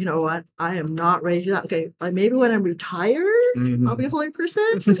said, you know what? I am not ready to do that. Okay, like maybe when I'm retired, I'll be a holy person.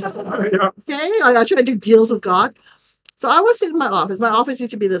 Okay, I try to do deals with God. So I was sitting in my office. My office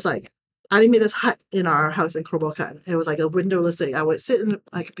used to be this like, I didn't mean this hut in our house in Krobokan. It was like a windowless thing. I would sit in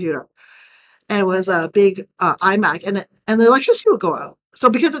my computer, and it was a big iMac, and the electricity would go out. So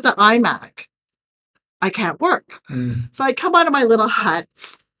because it's an iMac, I can't work. So I come out of my little hut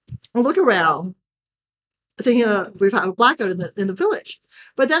and look around, thinking we've had a blackout in the village.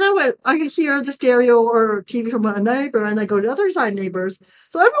 But then I could hear the stereo or TV from a neighbor, and I go to other side neighbors.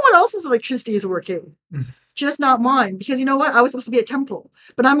 So everyone else's electricity is working, just not mine. Because you know what? I was supposed to be at temple,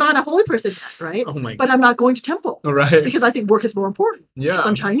 but I'm not a holy person yet, right? Oh my! But I'm not going to temple, right? Because I think work is more important. Yeah, because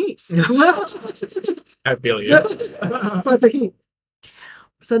I'm Chinese. I feel you. So it's like,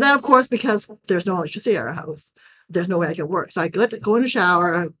 so then of course, because there's no electricity at our house, there's no way I can work. So I go in the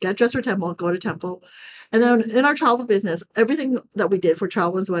shower, get dressed for temple, go to temple. And then in our travel business, everything that we did for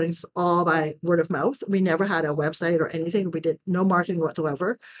travel and weddings is all by word of mouth. We never had a website or anything. We did no marketing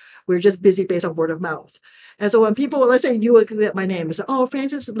whatsoever. We were just busy based on word of mouth. And so when people, let's say you would get my name and say, oh,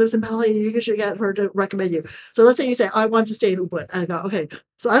 Frances lives in Bali, you should get her to recommend you. So let's say you say, I want to stay in Ubud. I go, okay,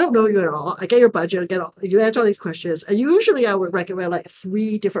 so I don't know you at all. I get your budget, you answer all these questions. And usually I would recommend like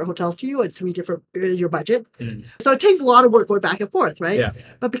 3 different hotels to you and 3 different, your budget. So it takes a lot of work going back and forth, right? Yeah.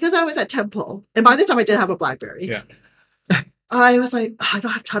 But because I was at temple, and by this time I did have a BlackBerry. Yeah. I was like, I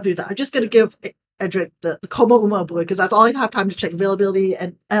don't have time to do that. I'm just going to give Edric the Como Uma Ubud because that's all I have time to check availability.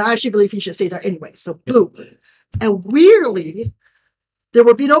 And I actually believe he should stay there anyway. So boom. And weirdly, there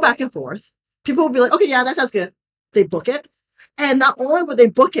would be no back and forth. People would be like, okay, yeah, that sounds good. They book it. And not only would they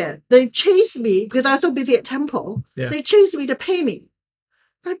book it, they chase me because I was so busy at temple. Yeah. They chase me to pay me.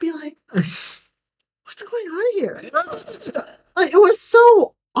 I'd be like, what's going on here? Like, it was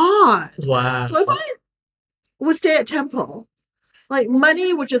so odd. Wow. So if I would stay at temple, like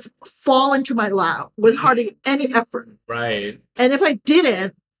money would just fall into my lap with hardly any effort. Right. And if I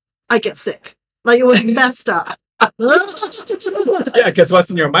didn't, I'd get sick. Like it was messed up. Yeah, because what's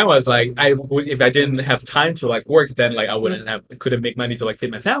in your mind was like, if I didn't have time to like work, then like I couldn't make money to like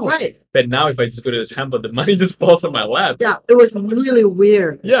feed my family. Right. But now if I just go to the temple, the money just falls on my lap. Yeah, it was really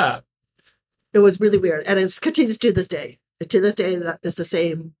weird. Yeah. It was really weird. And it continues to this day. To this day, it's the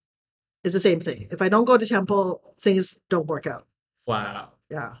same thing. If I don't go to temple, things don't work out. Wow.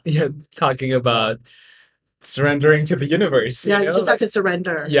 Yeah. Yeah, talking about surrendering to the universe. Yeah, you just have to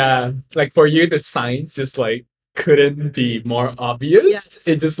surrender. Yeah. Like for you, the signs just like couldn't be more obvious. Yes.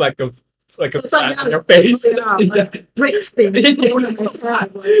 It's just like a flash on your face. Yeah, bricks thing.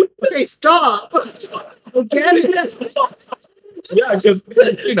 Okay, stop. Okay. Yeah, because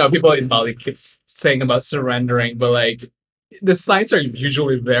people in Bali keep saying about surrendering, but like the signs are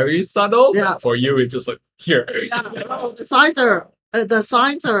usually very subtle. Yeah. For you, it's just like here. Yeah, no, the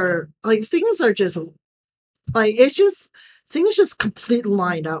signs are like things are just like things just completely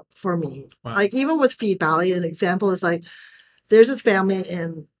lined up for me. Wow. Like even with Feed Bali, an example is like there's this family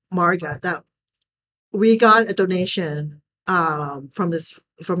in Marga that we got a donation from this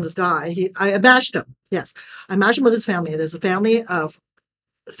guy. I matched him. Yes, I matched him with his family. There's a family of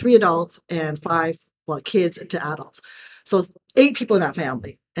 3 adults and 5 kids to adults. So 8 people in that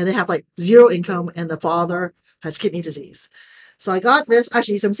family, and they have like zero income, and the father has kidney disease. So I got this.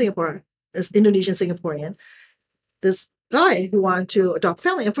 Actually, he's from Singapore, this Indonesian Singaporean. This guy who wanted to adopt a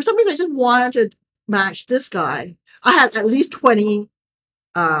family, and for some reason, I just wanted to match this guy. I had at least 20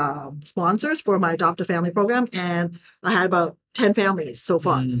 sponsors for my adopt a family program, and I had about 10 families so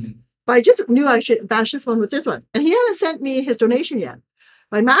far. But I just knew I should match this one with this one. And he hadn't sent me his donation yet.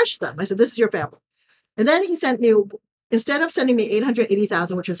 I matched them. I said, this is your family. And then he sent me, instead of sending me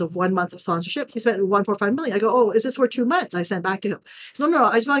 880,000, which is a 1 month of sponsorship, he sent me 1.5 million. I go, oh, is this for 2 months? I sent back to him. He said, no,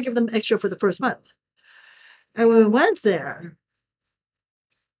 I just want to give them extra for the first month. And when we went there,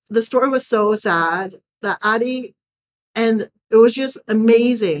 the story was so sad that Adi, and it was just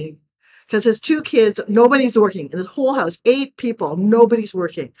amazing because his 2 kids, nobody's working in this whole house, 8 people, nobody's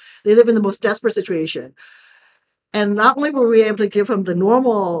working. They live in the most desperate situation. And not only were we able to give him the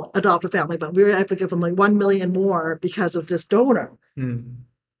normal adoptive family, but we were able to give him like 1 million more because of this donor.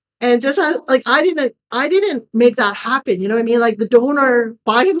 And just like I didn't make that happen. You know what I mean? Like the donor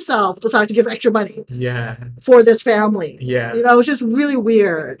by himself decided to give extra money. For this family. You know, it was just really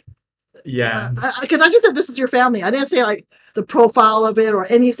weird. Because I just said, this is your family. I didn't say like the profile of it or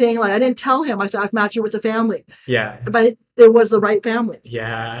anything. Like I didn't tell him. I said, I've matched you with the family. But it was the right family.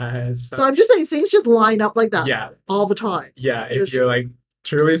 So I'm just saying things just line up like that all the time. If you're like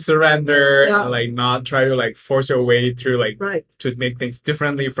truly surrender and like not try to like force your way through like to make things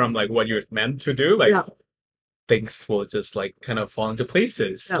differently from like what you're meant to do, like things will just like kind of fall into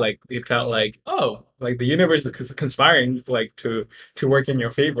places. Like it felt like, oh, like the universe is conspiring like to work in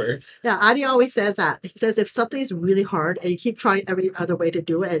your favor. Adi always says that. He says if something's really hard and you keep trying every other way to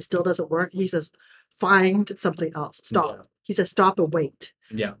do it and it still doesn't work, he says find something else. Stop. He says stop and wait.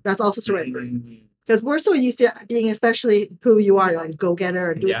 That's also surrendering. Because we're so used to being, especially who you are, like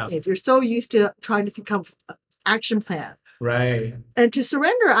go-getter and doing things. You're so used to trying to think of an action plan. And to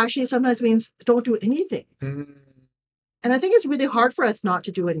surrender actually sometimes means don't do anything. And I think it's really hard for us not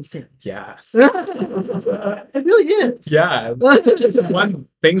to do anything. It really is. Just want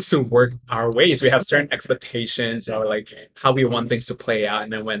things to work our ways. We have certain expectations or like how we want things to play out.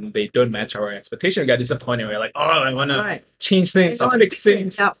 And then when they don't match our expectation, we get disappointed. We're like, oh, I want to change things or fix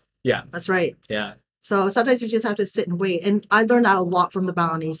things. That's right. So sometimes you just have to sit and wait. And I learned that a lot from the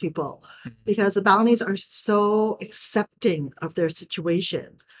Balinese people because the Balinese are so accepting of their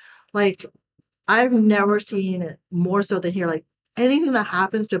situation. Like, I've never seen it more so than here. Like, anything that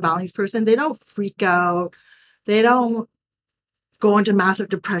happens to a Balinese person, they don't freak out. They don't go into massive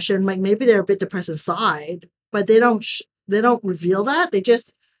depression. Like, maybe they're a bit depressed inside, but they don't reveal that. They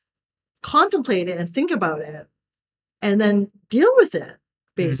just contemplate it and think about it and then deal with it.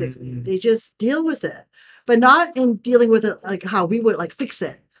 Basically, they just deal with it, but not in dealing with it like how we would like fix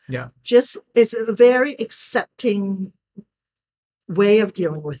it. Just it's a very accepting way of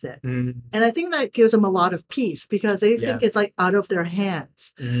dealing with it, and I think that gives them a lot of peace because they think it's like out of their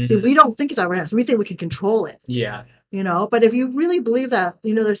hands. See, we don't think it's out of our hands. We think we can control it. You know, but if you really believe that,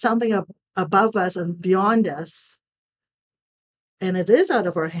 you know, there's something above us and beyond us, and it is out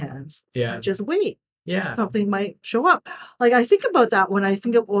of our hands. Just wait. Something might show up. Like I think about that when I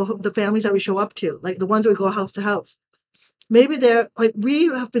think of the families that we show up to, like the ones we go house to house. Maybe they're like, we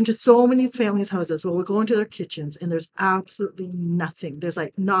have been to so many families' houses where we're going to their kitchens and there's absolutely nothing. There's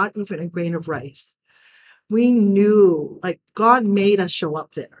like not even a grain of rice. We knew like God made us show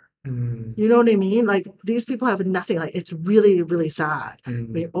up there. You know what I mean? Like these people have nothing. Like it's really, really sad.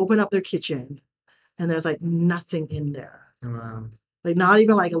 We open up their kitchen and there's like nothing in there. Like not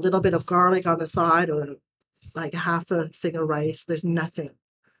even like a little bit of garlic on the side or like half a thing of rice. There's nothing.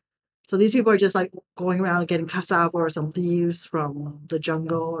 So these people are just like going around getting cassava or some leaves from the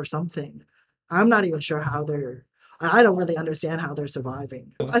jungle or something. I'm not even sure how I don't really understand how they're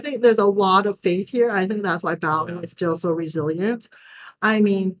surviving. I think there's a lot of faith here. I think that's why Bali is still so resilient. I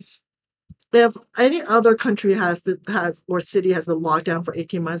mean, if any other country or city has been locked down for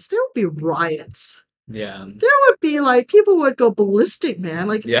 18 months, there would be riots. There would be like people would go ballistic, man.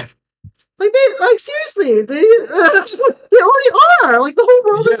 Like seriously, they already are. Like the whole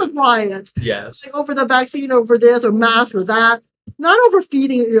world is on riots. Like over the vaccine, over this or mask or that. Not over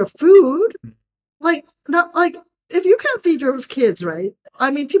feeding your food. Like not like if you can't feed your kids, right?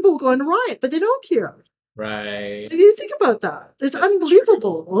 I mean, people will go into riot, but they don't here. You think about that. It's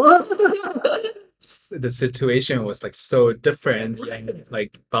unbelievable. The situation was like so different.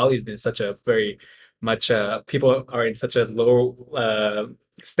 Like Bali is in such a very much people are in such a low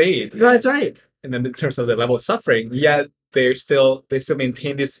state. That's right. And then in terms of the level of suffering, yet they still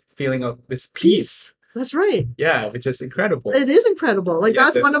maintain this feeling of this peace. That's right. Yeah, which is incredible. It is incredible. Like, Yeah,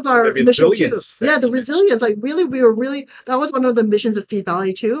 that's one of our the missions too. resilience that Yeah, the you mentioned. resilience. Like, really, that was one of the missions of Feed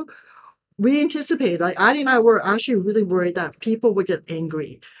Valley too. We anticipated, like, Addie and I were actually really worried that people would get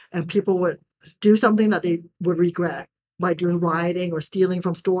angry and people would do something that they would regret by doing rioting or stealing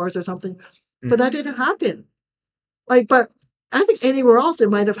from stores or something. But that didn't happen. Like, but I think anywhere else it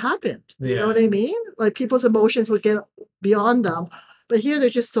might have happened. You know Yeah. what I mean? Like, people's emotions would get beyond them. But here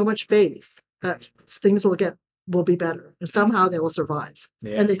there's just so much faith that things will be better and somehow they will survive.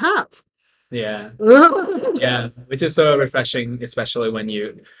 Yeah. And they have. Yeah. Yeah, which is so refreshing, especially when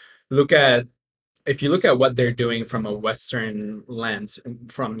you look at if you look at what they're doing from a Western lens,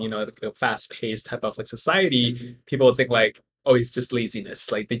 from like a fast-paced type of like society, people think like, oh, it's just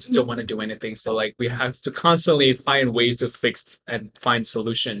laziness. Like they just don't want to do anything. So like we have to constantly find ways to fix and find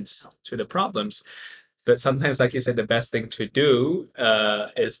solutions to the problems. But sometimes, like you said, the best thing to do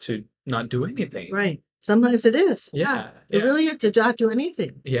is to not do anything. Right. Sometimes it is. Yeah. It really is to not do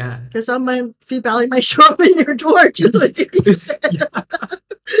anything. Yeah. Because some Feed Valley might show up in your door just like you just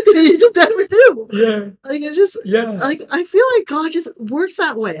never do. Yeah. Like, it's just, like, I feel like God just works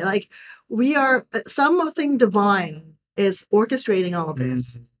that way. Like, we are, something divine is orchestrating all of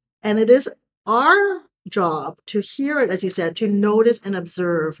this. And it is our job to hear it, as you said, to notice and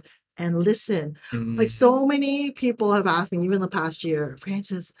observe and listen. Like, so many people have asked me, even the past year,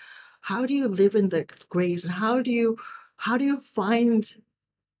 Francis, how do you live in the grace, and how do you find,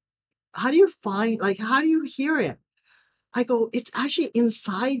 like, how do you hear it? I go, it's actually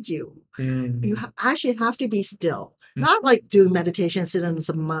inside you. You actually have to be still, not like do meditation, sit on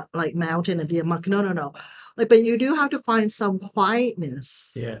some like mountain and be a monk. No. Like, but you do have to find some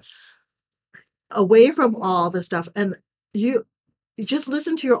quietness. Yes. Away from all the stuff, and you just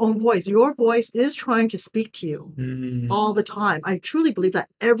listen to your own voice. Your voice is trying to speak to you all the time. I truly believe that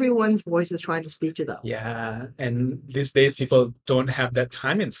everyone's voice is trying to speak to them. Yeah. And these days, people don't have that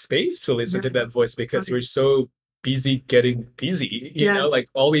time and space to listen to that voice because we're so busy getting busy. You know, like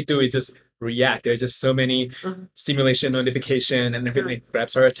all we do is just react. There's just so many stimulation, notification, and everything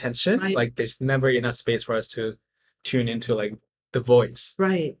grabs our attention. Like there's never enough space for us to tune into like the voice.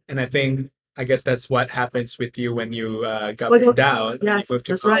 Right. And I guess that's what happens with you when you got moved out. Yes, you moved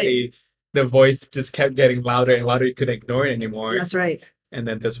to that's Bali. right. The voice just kept getting louder and louder. You couldn't ignore it anymore. That's right. And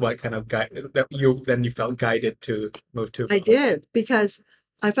then that's what kind of you felt guided to move to. I did, because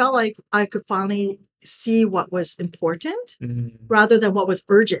I felt like I could finally see what was important rather than what was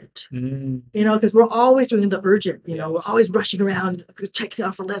urgent. You know, because we're always doing the urgent. You know, we're always rushing around, checking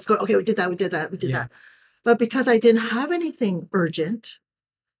off a list. Go, okay, we did that. But because I didn't have anything urgent,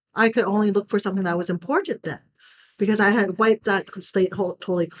 I could only look for something that was important then, because I had wiped that slate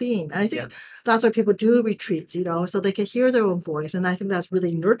totally clean. And I think that's why people do retreats, you know, so they can hear their own voice. And I think that's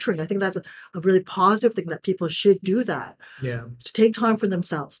really nurturing. I think that's a really positive thing, that people should do that. Yeah. To take time for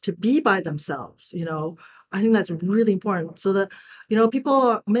themselves, to be by themselves, you know. I think that's really important. So that, you know,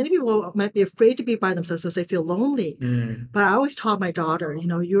 many people might be afraid to be by themselves because they feel lonely. But I always taught my daughter, you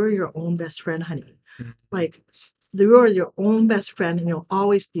know, you're your own best friend, honey. Like, you are your own best friend, and you'll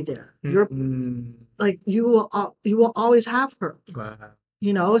always be there. You're like, you will always have her. Wow.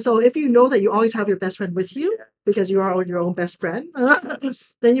 You know, so if you know that you always have your best friend with you because you are your own best friend,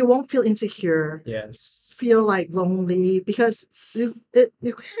 then you won't feel insecure. Yes. Feel like lonely, because you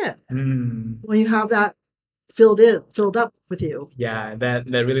can't when you have that filled up with you. Yeah, that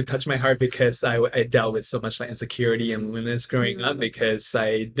really touched my heart, because I dealt with so much like insecurity and loneliness growing up, because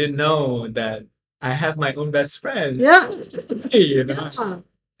I didn't know that I have my own best friend. Yeah. You know?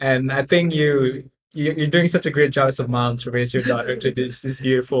 And I think you're doing such a great job as a mom to raise your daughter to this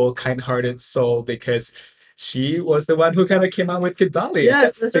beautiful, kind-hearted soul, because she was the one who kind of came out with Kid Bali.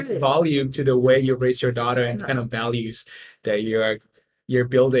 Yes, that's like volume to the way you raise your daughter and kind of values that you're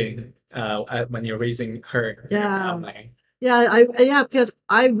building when you're raising her. Because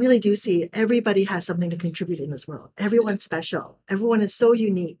I really do see everybody has something to contribute in this world. Everyone's special. Everyone is so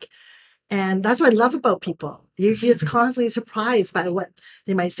unique. And that's what I love about people. You're just constantly surprised by what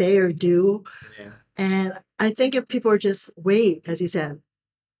they might say or do. Yeah. And I think if people just wait, as you said,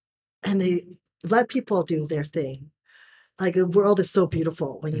 and they let people do their thing, like, the world is so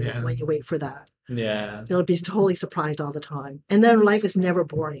beautiful when you wait for that. Yeah. You'll be totally surprised all the time. And then life is never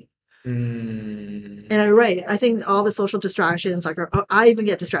boring. And I'm right. I think all the social distractions, like, I even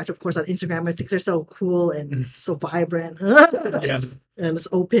get distracted, of course, on Instagram. I think they're so cool and so vibrant. And it's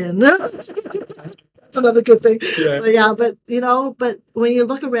open. That's another good thing. But you know, but when you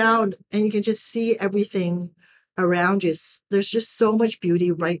look around and you can just see everything around you, there's just so much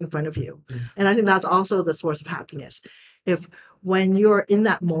beauty right in front of you. And I think that's also the source of happiness. If when you're in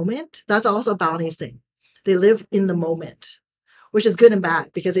that moment, that's also Balinese thing. They live in the moment, which is good and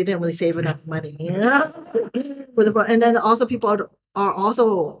bad because they didn't really save enough money. And then also people are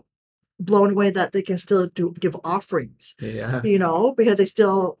also blown away that they can still give offerings. Yeah. Because they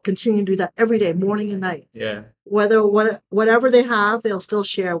still continue to do that every day, morning and night. Yeah. Whatever they have, they'll still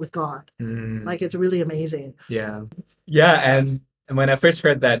share with God. Mm. Like, it's really amazing. Yeah. Yeah. And when I first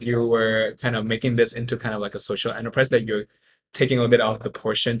heard that you were kind of making this into kind of like a social enterprise, that you're taking a little bit of the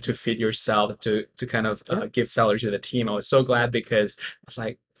portion to feed yourself, to kind of give salary to the team, I was so glad, because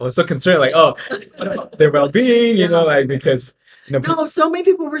I was so concerned, like, oh, what about their well-being, like, because No, so many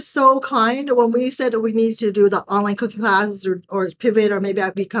people were so kind when we said that we need to do the online cooking classes or pivot, or maybe I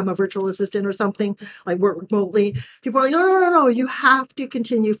become a virtual assistant or something, like work remotely. People are like, no, you have to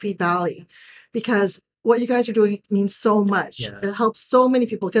continue Feed Valley, because what you guys are doing means so much. Yeah. It helps so many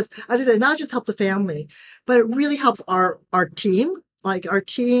people because, as I said, not just help the family, but it really helps our team. Like, our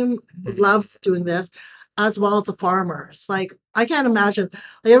team loves doing this, as well as the farmers. Like, I can't imagine,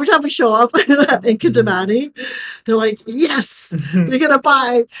 like, every time we show up in Kintamani, they're like, yes, you're going to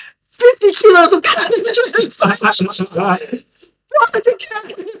buy 50 kilos of cabbage.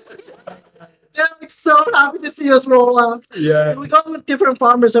 They're like so happy to see us roll up. Yeah. We go with different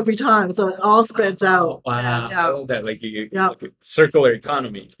farmers every time, so it all spreads out. Wow. Yeah. I love that, like like a circular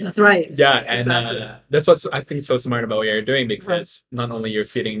economy. That's right. Yeah, and Exactly. that's what I think is so smart about what you're doing, because not only you're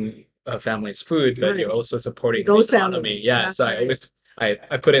feeding families food, but you're also supporting those the economy. families. Yeah, That's so I right. always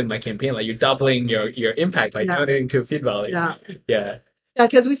I put it in my campaign, like, you're doubling your impact by donating to Feed Valley. Yeah. Yeah. Yeah,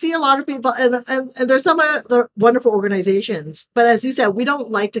 because we see a lot of people, and there's some other wonderful organizations. But as you said, we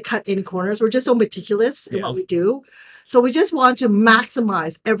don't like to cut any corners. We're just so meticulous in what we do. So we just want to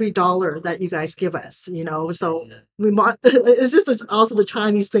maximize every dollar that you guys give us, So we want, it's just also the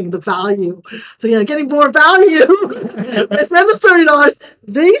Chinese thing, the value. So, getting more value. I spend the $30,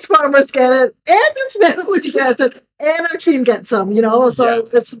 these farmers get it, and this family gets it, and our team gets some, So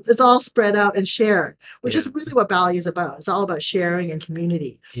it's all spread out and shared, which is really what Bali is about. It's all about sharing and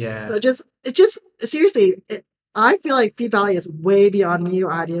community. Yeah. So seriously, I feel like Feed Valley is way beyond me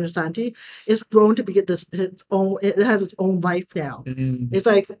or Adi or Santi. It's grown to be its own. It has its own life now. Mm-hmm. It's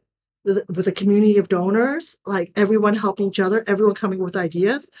like with a community of donors, like everyone helping each other, everyone coming with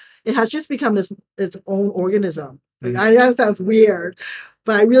ideas. It has just become its own organism. Like, I know it sounds weird,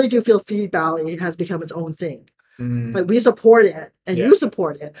 but I really do feel Feed Valley has become its own thing. Like, we support it, and you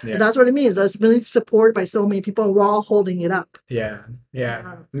support it, and that's what it means. It's been supported by so many people, and we're all holding it up. Yeah.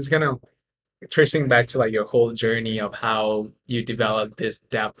 It's kind of tracing back to like your whole journey of how you developed this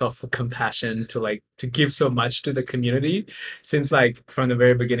depth of compassion to give so much to the community. Seems like from the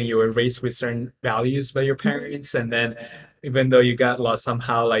very beginning you were raised with certain values by your parents, and then even though you got lost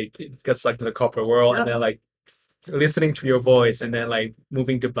somehow, like it got stuck to the corporate world, and then like listening to your voice, and then like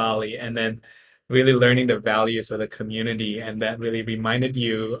moving to Bali, and then really learning the values of the community, and that really reminded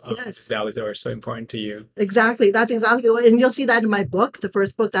you of the values that were so important to you. Exactly. That's exactly what, and you'll see that in my book, the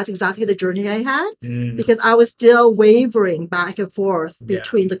first book. That's exactly the journey I had, because I was still wavering back and forth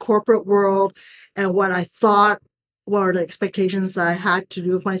between the corporate world and what I thought were the expectations that I had to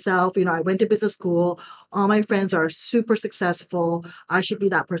do with myself. I went to business school. All my friends are super successful. I should be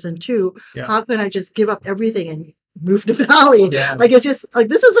that person too. How can I just give up everything and move to Bali? Like, it's just like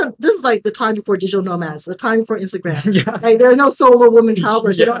this is like the time before digital nomads, the time before Instagram. Like, there's no solo woman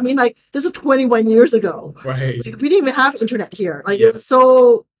travelers. You know what I mean? Like, this is 21 years ago. Right. Like, we didn't even have internet here. Like, it was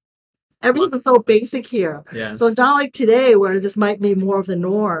so, everything was so basic here. So it's not like today where this might be more of the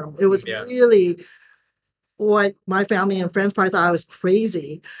norm. It was really what my family and friends probably thought I was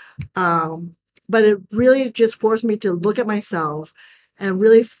crazy. But it really just forced me to look at myself and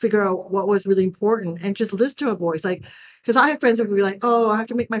really figure out what was really important and just listen to a voice. Like, because I have friends who would be like, oh, I have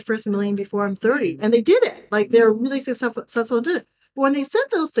to make my first million before I'm 30. And they did it. Like, they're really successful and did it. But when they said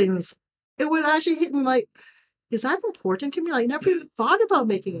those things, it would actually hit me like, is that important to me? Like, I never even thought about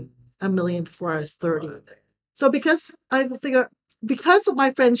making a million before I was 30. So because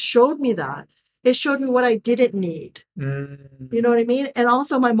my friends showed me that, it showed me what I didn't need. You know what I mean? And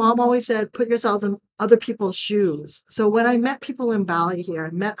also, my mom always said, put yourselves in other people's shoes. So when I met people in Bali here, I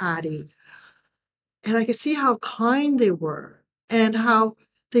met Adi, and I could see how kind they were and how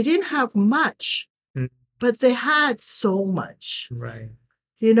they didn't have much, but they had so much. Right.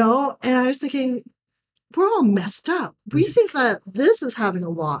 And I was thinking, we're all messed up. We think that this is having a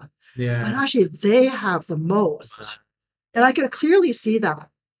lot, but actually they have the most. And I could clearly see that.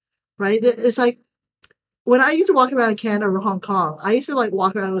 Right? It's like when I used to walk around Canada or Hong Kong, I used to like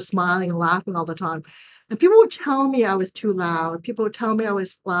walk around with smiling and laughing all the time. And people would tell me I was too loud. People would tell me I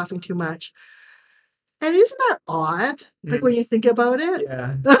was laughing too much. And isn't that odd? Like when you think about it,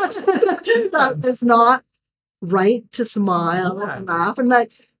 Yeah. that it's not right to smile and laugh. And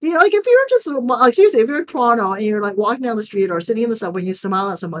like, like if you're just like seriously, if you're in Toronto and you're like walking down the street or sitting in the subway and you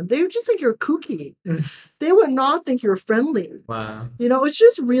smile at someone, they would just think you're kooky. They would not think you're friendly. Wow. It's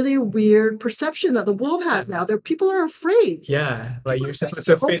just really weird perception that the world has now. People are afraid. Yeah, like you're supposed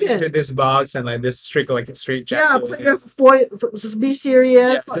to fit into this box and like this strict, like a straight Yeah, jacket. just be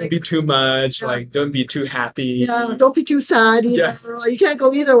serious. Don't be too much. Like, don't be too happy. Yeah, don't be too sad either. You can't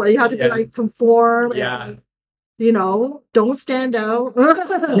go either way. You have to be like conform. Yeah. And, don't stand out.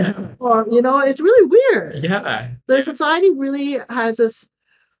 Or, it's really weird. Yeah. The society really has this.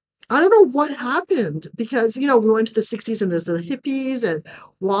 I don't know what happened because, we went to the 60s and there's the hippies and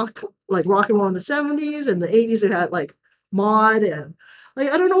rock and roll in the 70s and the 80s it had like mod and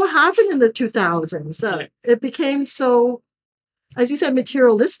like, I don't know what happened in the 2000s. It became so, as you said,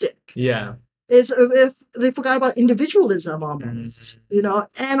 materialistic. Yeah. If they forgot about individualism almost,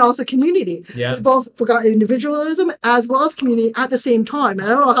 and also community. Yeah. They both forgot individualism as well as community at the same time. And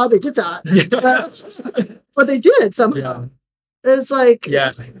I don't know how they did that, but they did somehow. Yeah. It's like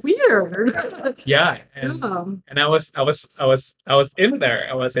weird. Yeah. And I was in there.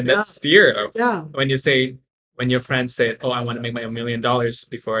 I was in that sphere of when your friends said, "Oh, I want to make my $1 million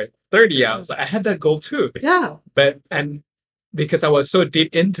before 30." I was like, I had that goal too. Yeah. And because I was so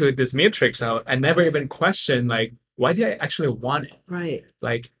deep into this matrix, I never even questioned like, why do I actually want it? Right.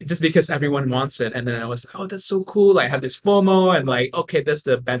 Like, just because everyone wants it. And then I was, oh, that's so cool. I have this FOMO and like, okay, that's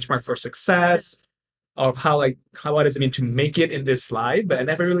the benchmark for success of how what does it mean to make it in this life? But I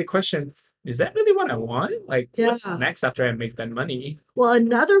never really questioned, is that really what I want? Like, what's next after I make that money? Well,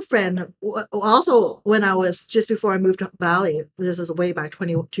 another friend, also when I was just before I moved to Bali, this is way back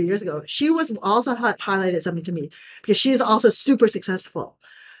 22 years ago, she was also highlighted something to me because she's also super successful.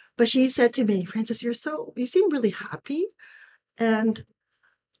 But she said to me, Frances, you seem really happy. And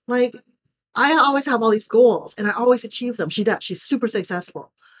like, I always have all these goals and I always achieve them. She does. She's super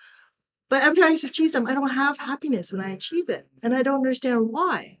successful. But every time I achieve them, I don't have happiness when I achieve it. And I don't understand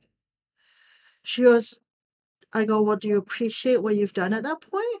why. She goes, I go, well, do you appreciate what you've done at that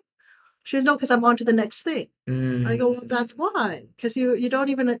point? She goes, no, because I'm on to the next thing. I go, well, that's why. Because you don't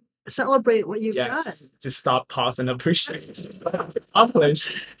even celebrate what you've done. Just stop, pause, and appreciate.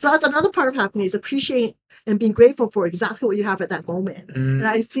 Accomplish. So that's another part of happiness, appreciate and being grateful for exactly what you have at that moment. And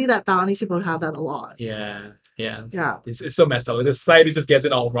I see that Balinese people have that a lot. Yeah. It's so messed up. The society just gets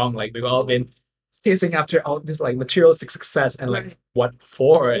it all wrong. Like we've all been chasing after all this like materialistic success and like what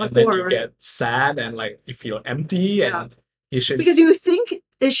for? And then you get sad and like you feel empty and you should because you think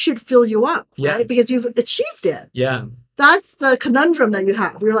it should fill you up, right? Because you've achieved it. Yeah. That's the conundrum that you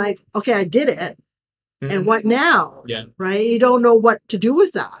have. You're like, okay, I did it. And what now? Yeah. Right? You don't know what to do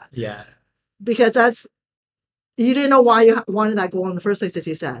with that. Yeah. Because you didn't know why you wanted that goal in the first place, as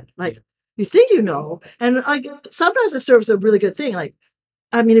you said. Like, you think you know. And like, sometimes it serves a really good thing. Like,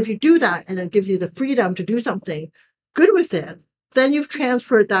 I mean, if you do that and it gives you the freedom to do something good with it, then you've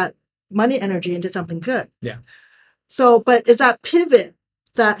transferred that money energy into something good. Yeah. So, but is that pivot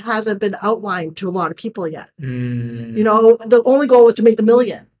that hasn't been outlined to a lot of people yet? The only goal was to make the $1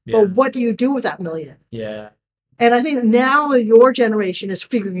 million. But what do you do with that $1 million? Yeah. And I think now your generation is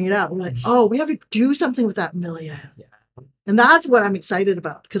figuring it out. We're like, oh, we have to do something with that $1 million. Yeah. And that's what I'm excited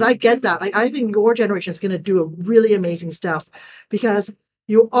about because I get that. I think your generation is going to do a really amazing stuff because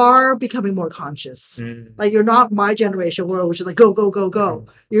you are becoming more conscious. Like you're not my generation where it was just like, go, go, go, go.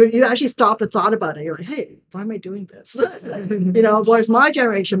 You actually stopped and thought about it. You're like, hey, why am I doing this? Whereas my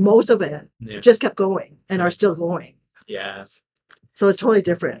generation, most of it just kept going and are still going. Yes. So it's totally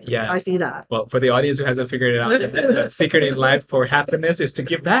different. Yeah. I see that. Well, for the audience who hasn't figured it out, the secret in life for happiness is to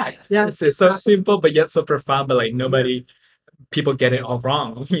give back. Yes. It's so simple, but yet so profound, but like people get it all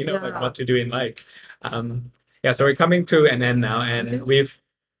wrong, like what to do in life. So we're coming to an end now and we've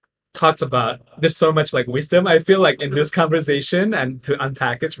talked about, there's so much like wisdom, I feel like in this conversation and to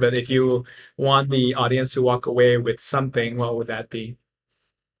unpackage, but if you want the audience to walk away with something, what would that be?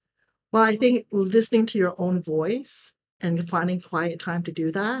 Well, I think listening to your own voice and finding quiet time to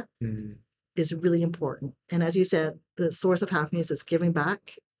do that is really important. And as you said, the source of happiness is giving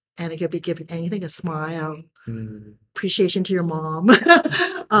back. And it could be giving anything, a smile, appreciation to your mom,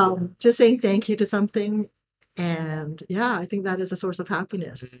 just saying thank you to something. And I think that is a source of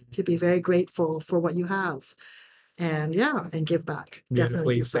happiness, to be very grateful for what you have. And and give back.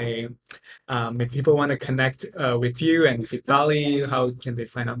 Beautifully saying. If people want to connect with you and Feed Bali, how can they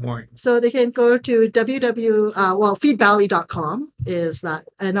find out more? So they can go to feedbali.com is that.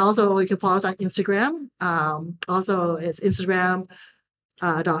 And also you can follow us on Instagram. Also it's Instagram.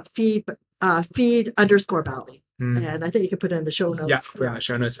 feed_Bali. Mm. And I think you can put it in the show notes. Yeah, put it in the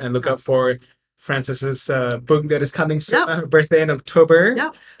show notes and look out for Frances's book that is coming soon. Yep. Her birthday in October.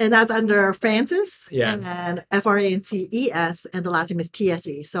 Yep. And that's under Frances. Yeah. And FRANCES, and the last name is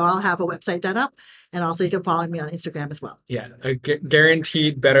TSE. So I'll have a website done up, and also you can follow me on Instagram as well. Yeah, a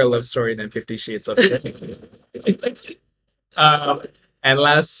guaranteed better love story than 50 Shades of Grey. Um, and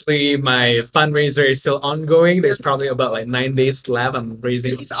lastly, my fundraiser is still ongoing. There's probably about like 9 days left. I'm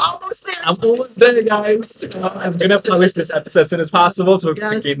raising. It's almost there. I'm almost there, guys. I'm gonna publish this episode as soon as possible to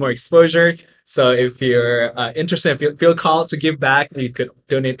gain more exposure. So if you're interested, if you feel called to give back, you could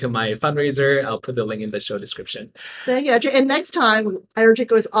donate to my fundraiser. I'll put the link in the show description. Thank you, Adrian. And next time, Adrian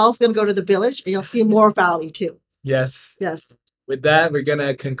is also going to go to the village, and you'll see more Bali too. Yes. Yes. With that, we're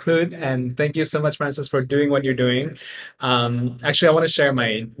gonna conclude, and thank you so much, Frances, for doing what you're doing. Actually, I want to share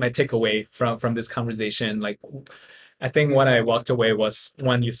my takeaway from this conversation. Like, I think what I walked away was,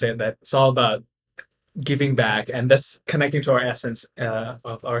 one, you said that it's all about giving back, and that's connecting to our essence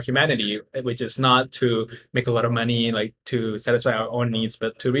of our humanity, which is not to make a lot of money, like to satisfy our own needs,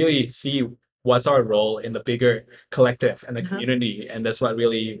 but to really see what's our role in the bigger collective and the community. And that's what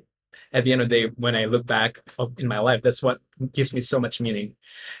really, at the end of the day, when I look back in my life, that's what gives me so much meaning.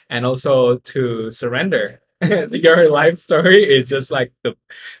 And also to surrender. Your life story is just like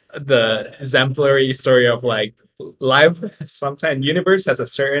the exemplary story of like life. Sometimes universe has a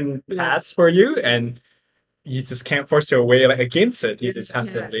certain path for you, and you just can't force your way like against it. You just have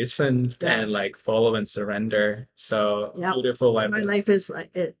to listen and like follow and surrender. So beautiful life. My life is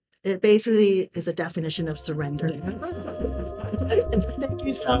like it. It basically is a definition of surrender. Thank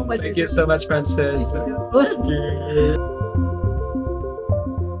you so much. Thank you so much, Frances. Thank you.